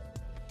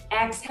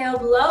 Exhale,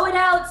 blow it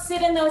out,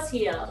 sit in those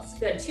heels.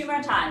 Good, 2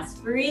 more times.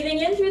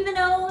 Breathing in through the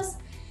nose.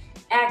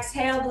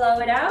 Exhale, blow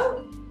it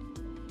out.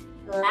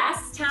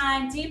 Last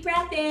time, deep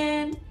breath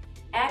in.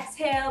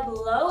 Exhale,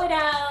 blow it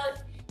out.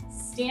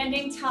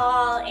 Standing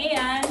tall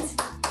and